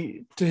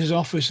say to his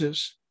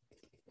officers,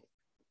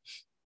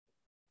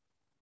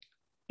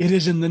 it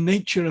is in the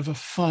nature of a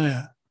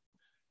fire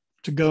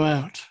to go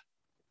out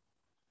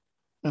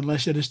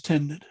unless it is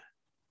tended.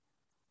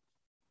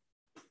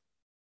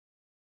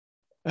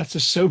 That's a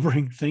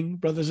sobering thing,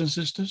 brothers and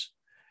sisters.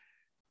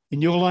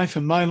 In your life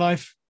and my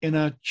life, in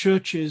our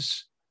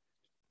church's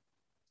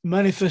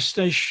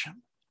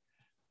manifestation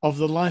of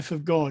the life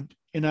of God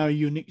in our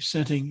unique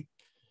setting,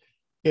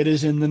 it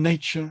is in the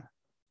nature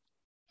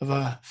of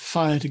a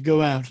fire to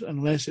go out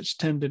unless it's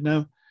tended.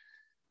 Now,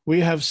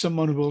 we have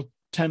someone who will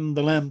tend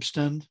the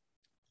lampstand.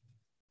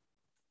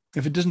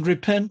 If it doesn't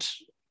repent,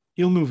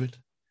 he'll move it.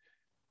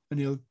 And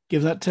he'll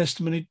give that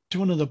testimony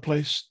to another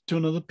place, to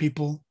another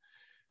people,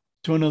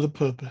 to another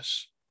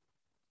purpose.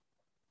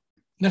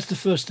 That's the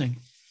first thing.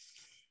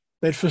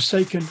 They'd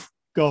forsaken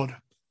God.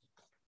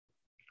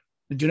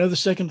 And do you know the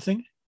second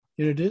thing?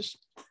 Here it is.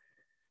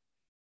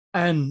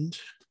 And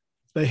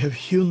they have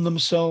hewn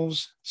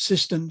themselves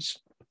cisterns,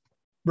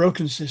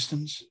 broken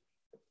cisterns,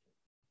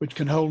 which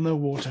can hold no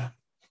water.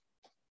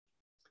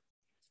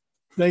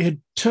 They had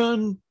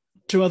turned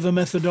to other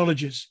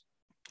methodologies.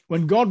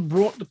 When God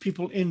brought the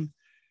people in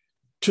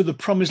to the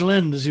promised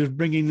land as he was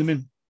bringing them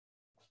in,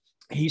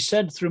 he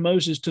said through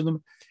Moses to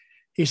them,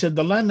 he said,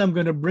 the land I'm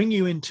going to bring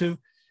you into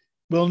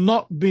will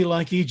not be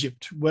like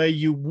Egypt, where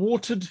you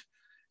watered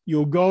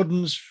your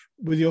gardens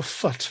with your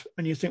foot.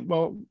 And you think,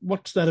 well,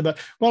 what's that about?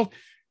 Well,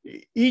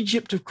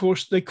 Egypt, of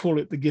course, they call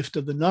it the gift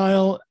of the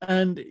Nile.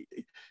 And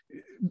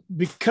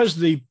because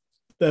the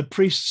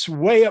priests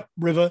way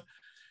upriver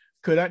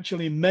could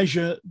actually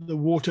measure the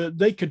water,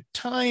 they could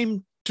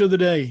time to the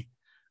day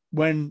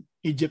when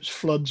Egypt's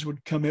floods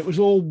would come. It was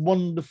all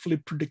wonderfully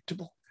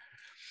predictable,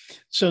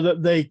 so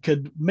that they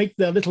could make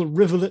their little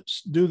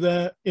rivulets, do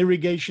their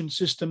irrigation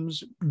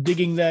systems,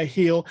 digging their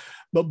heel,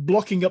 but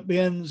blocking up the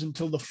ends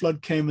until the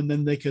flood came, and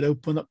then they could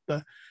open up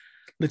the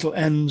little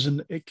ends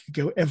and it could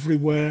go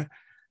everywhere.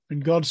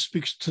 And God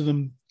speaks to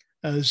them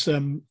as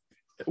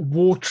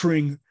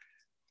watering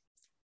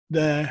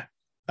their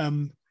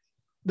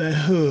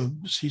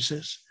herbs, he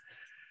says.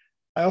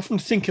 I often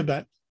think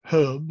about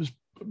herbs.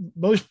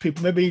 Most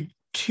people, maybe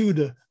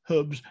Tudor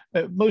herbs,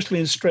 mostly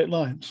in straight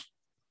lines.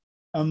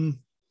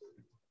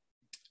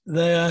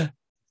 They're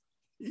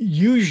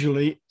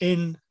usually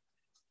in,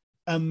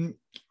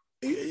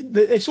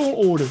 it's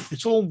all ordered.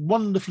 It's all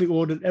wonderfully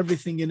ordered,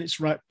 everything in its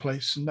right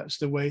place. And that's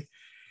the way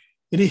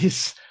it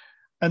is.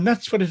 And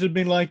that's what it had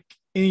been like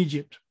in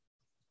Egypt.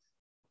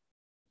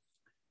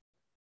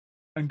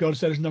 And God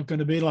said, it's not going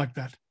to be like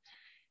that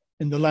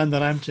in the land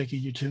that I'm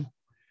taking you to.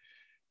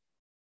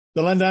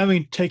 The land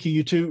I'm taking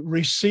you to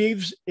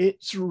receives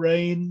its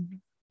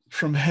rain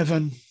from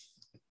heaven.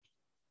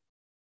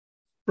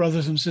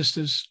 Brothers and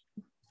sisters,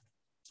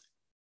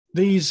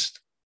 these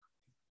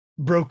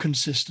broken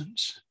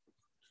cisterns,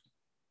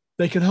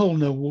 they can hold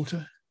no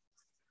water.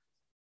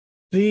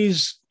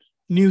 These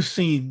new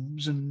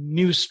themes and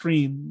new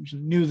streams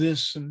and new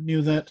this and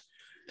new that,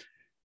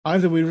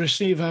 either we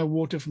receive our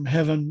water from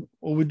heaven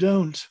or we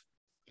don't.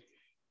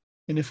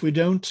 And if we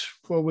don't,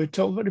 well, we're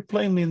told very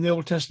plainly in the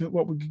Old Testament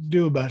what we can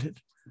do about it.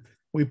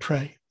 We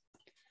pray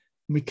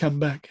and we come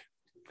back.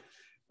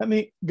 Let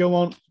me go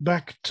on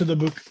back to the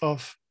book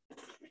of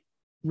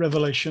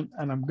Revelation,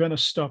 and I'm going to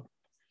stop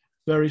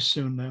very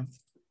soon now.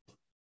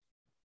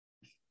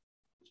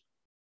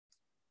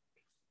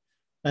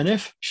 And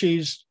if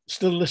she's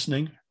still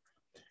listening,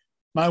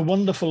 my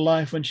wonderful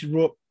wife, when she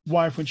brought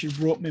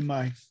me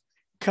my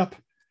cup,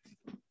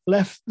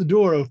 left the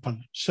door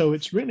open. So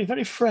it's really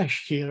very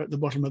fresh here at the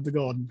bottom of the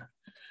garden.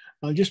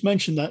 I'll just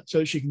mention that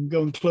so she can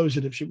go and close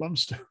it if she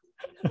wants to.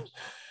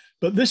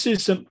 But this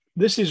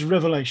is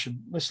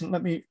Revelation. Listen,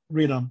 let me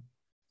read on.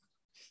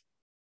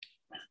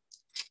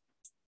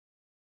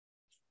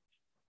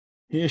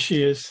 Here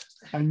she is.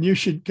 I knew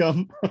she'd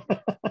come.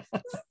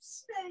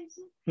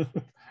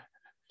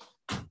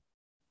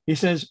 He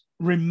says,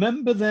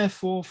 remember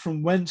therefore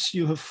from whence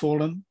you have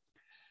fallen,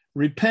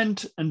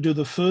 repent and do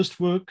the first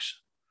works,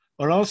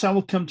 or else I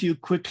will come to you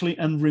quickly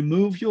and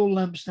remove your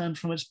lampstand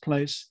from its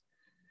place,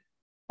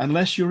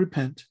 unless you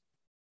repent.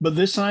 But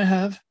this I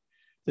have,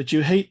 that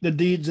you hate the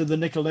deeds of the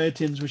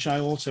Nicolaitans, which I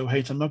also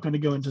hate. I'm not going to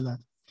go into that.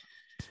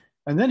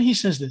 And then he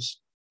says this.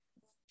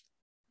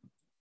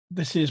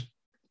 This is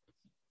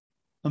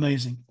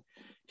amazing.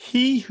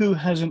 He who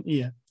has an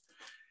ear,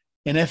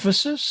 in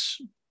Ephesus,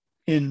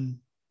 in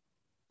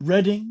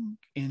Reading,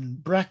 in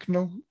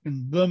Bracknell,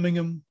 in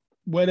Birmingham,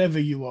 wherever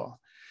you are,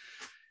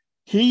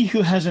 he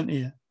who has an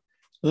ear,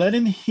 let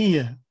him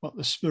hear what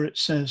the Spirit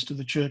says to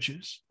the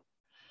churches.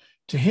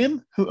 To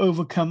him who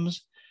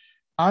overcomes,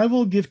 I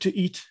will give to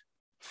eat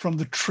from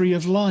the tree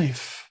of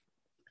life,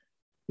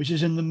 which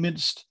is in the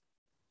midst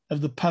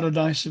of the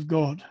paradise of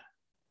God.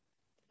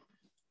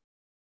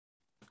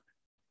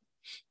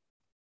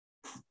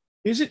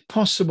 Is it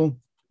possible,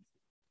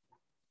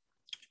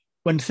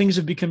 when things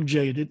have become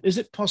jaded, is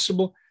it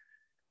possible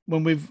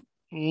when we've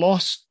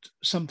lost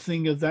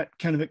something of that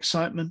kind of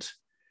excitement?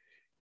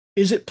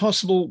 Is it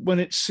possible when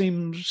it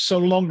seems so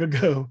long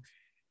ago?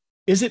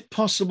 Is it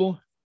possible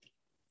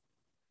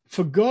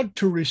for God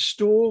to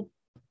restore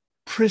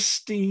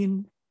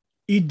pristine,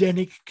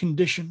 Edenic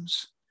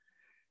conditions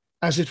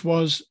as it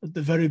was at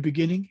the very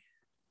beginning?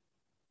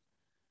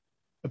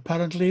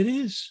 Apparently it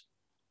is.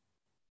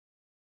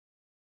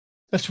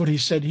 That's what he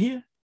said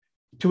here.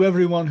 To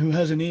everyone who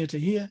has an ear to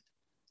hear.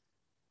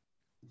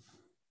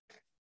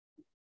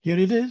 Here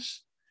it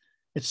is.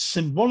 It's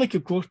symbolic,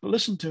 of course, but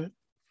listen to it.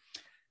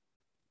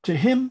 To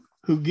him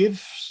who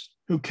gives,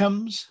 who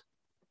comes,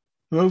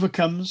 who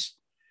overcomes,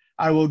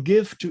 I will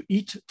give to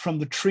eat from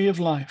the tree of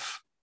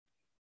life,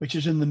 which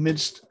is in the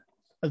midst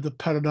of the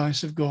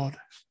paradise of God.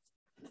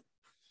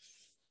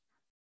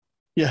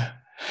 Yeah.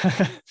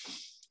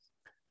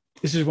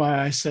 This is why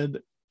I said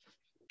that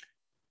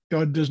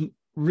God doesn't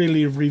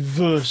really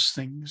reverse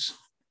things.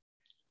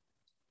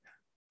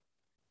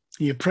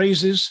 He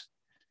appraises,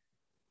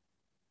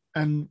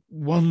 and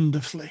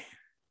wonderfully,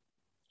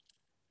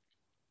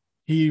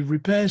 he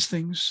repairs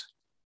things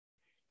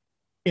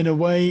in a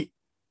way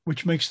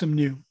which makes them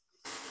new.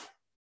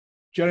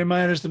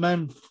 Jeremiah is the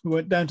man who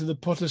went down to the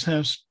potter's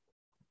house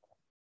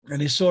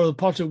and he saw the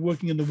potter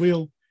working in the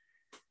wheel,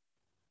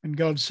 and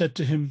God said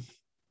to him,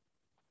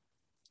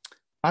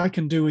 I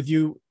can do with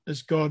you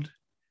as God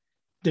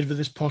did with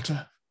this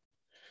potter.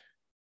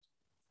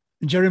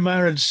 And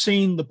Jeremiah had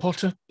seen the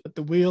potter at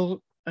the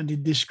wheel and he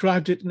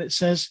described it, and it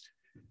says,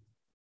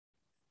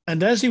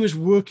 and as he was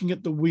working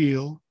at the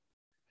wheel,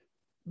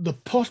 the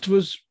pot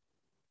was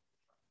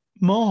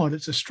marred.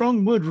 It's a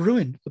strong word,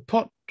 ruined. The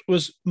pot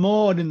was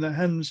marred in the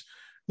hands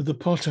of the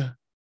potter.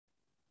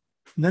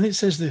 And then it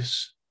says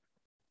this,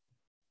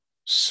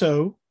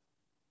 so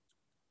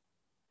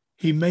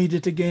he made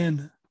it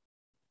again,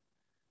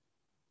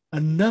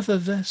 another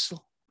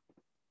vessel,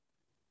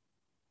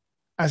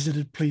 as it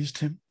had pleased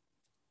him.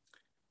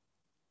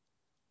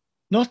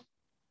 Not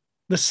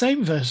the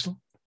same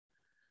vessel,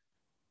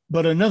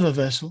 but another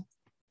vessel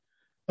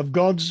of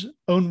God's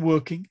own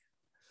working,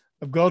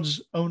 of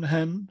God's own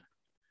hand,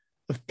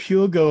 of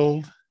pure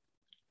gold,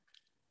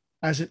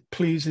 as it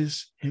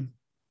pleases him.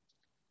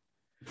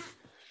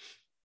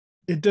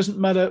 It doesn't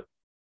matter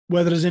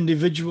whether as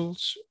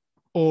individuals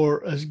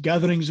or as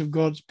gatherings of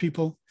God's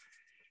people,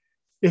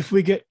 if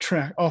we get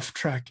off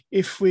track,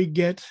 if we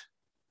get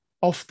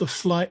off the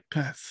flight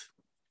path,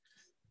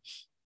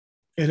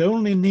 it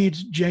only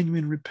needs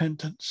genuine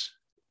repentance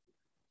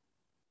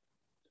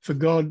for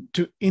God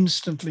to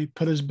instantly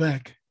put us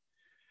back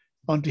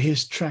onto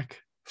his track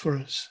for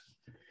us.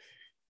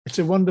 It's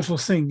a wonderful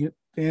thing at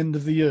the end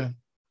of the year,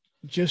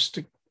 just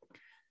to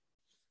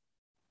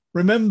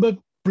remember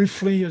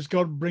briefly, as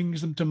God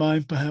brings them to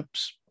mind,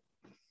 perhaps,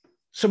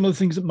 some of the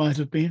things that might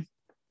have been,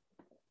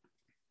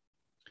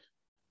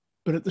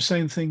 but at the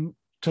same thing,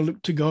 to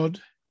look to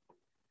God,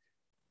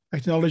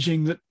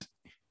 acknowledging that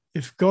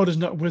if God is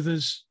not with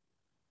us,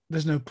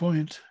 there's no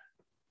point.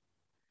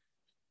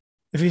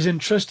 If he's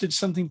entrusted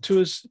something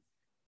to us,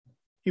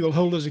 he will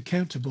hold us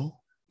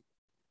accountable.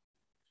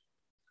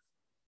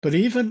 But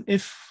even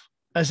if,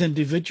 as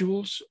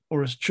individuals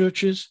or as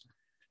churches,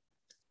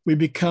 we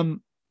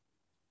become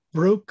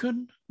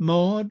broken,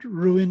 marred,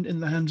 ruined in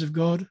the hands of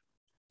God,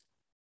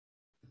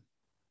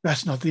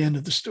 that's not the end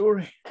of the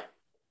story.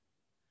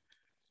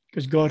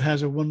 Because God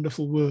has a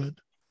wonderful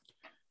word,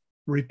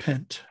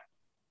 repent.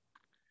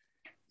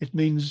 It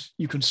means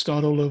you can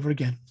start all over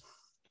again.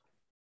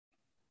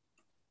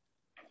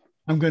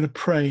 I'm going to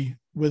pray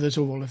with us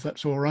all, if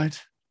that's all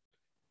right,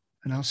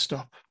 and I'll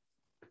stop.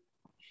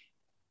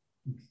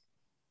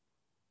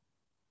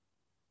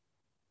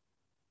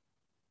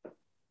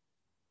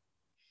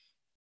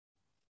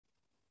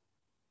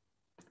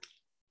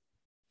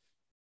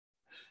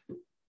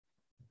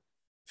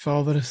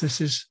 Father, if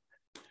this is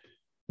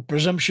a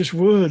presumptuous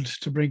word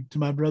to bring to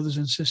my brothers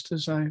and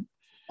sisters, I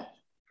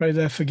pray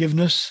their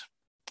forgiveness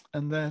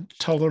and their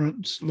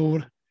tolerance,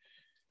 Lord.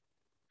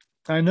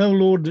 I know,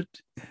 Lord,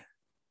 that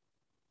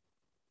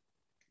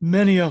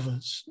many of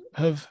us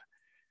have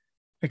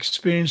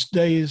experienced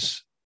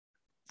days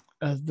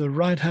at the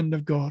right hand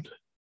of God,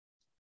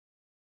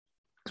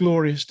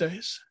 glorious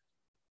days.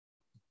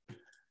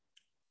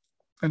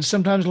 And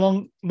sometimes,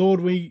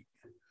 Lord, we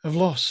have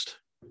lost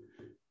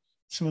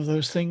some of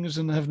those things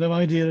and have no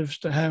idea as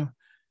to how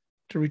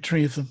to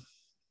retrieve them.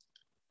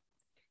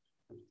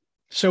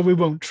 So we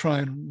won't try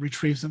and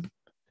retrieve them.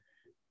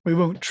 We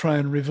won't try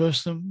and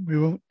reverse them. We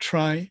won't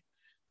try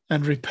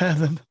and repair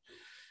them.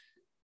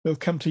 We'll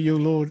come to you,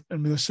 Lord,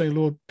 and we'll say,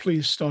 Lord,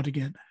 please start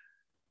again.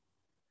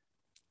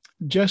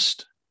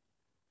 Just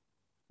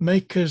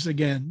make us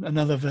again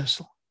another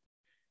vessel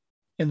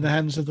in the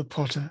hands of the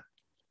potter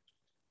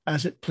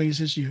as it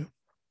pleases you.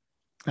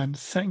 And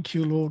thank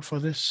you, Lord, for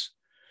this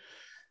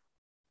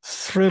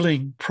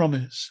thrilling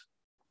promise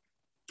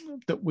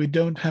that we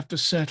don't have to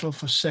settle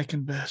for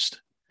second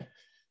best,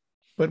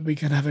 but we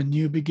can have a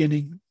new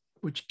beginning,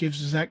 which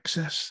gives us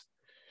access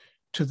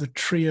to the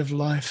tree of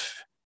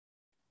life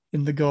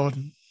in the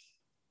garden.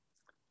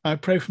 I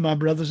pray for my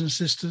brothers and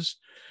sisters.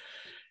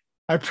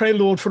 I pray,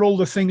 Lord, for all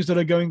the things that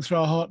are going through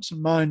our hearts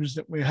and minds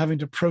that we're having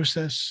to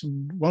process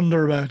and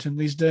wonder about in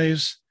these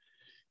days.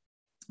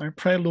 I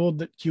pray, Lord,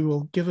 that you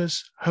will give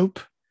us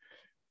hope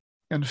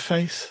and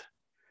faith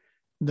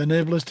and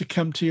enable us to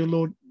come to you,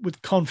 Lord,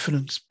 with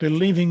confidence,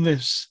 believing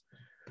this,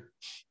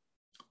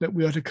 that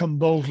we are to come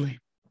boldly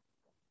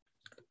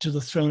to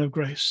the throne of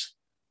grace,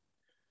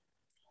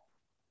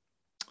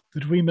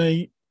 that we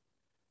may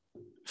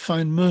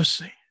find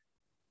mercy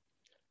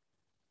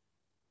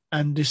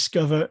and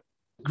discover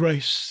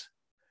grace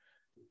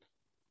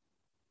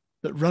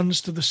that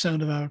runs to the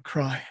sound of our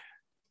cry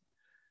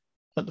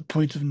at the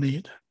point of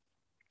need.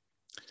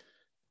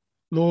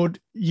 Lord,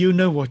 you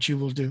know what you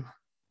will do.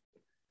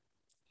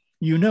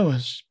 You know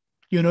us.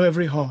 You know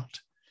every heart.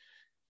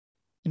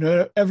 You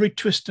know every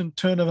twist and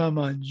turn of our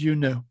minds. You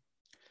know.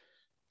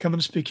 Come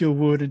and speak your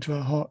word into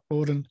our heart,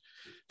 Lord, and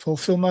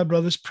fulfill my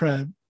brother's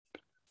prayer,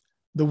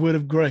 the word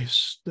of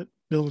grace that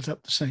builds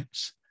up the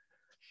saints.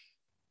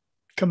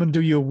 Come and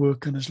do your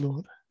work in us,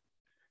 Lord,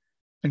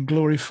 and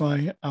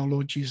glorify our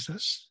Lord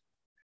Jesus.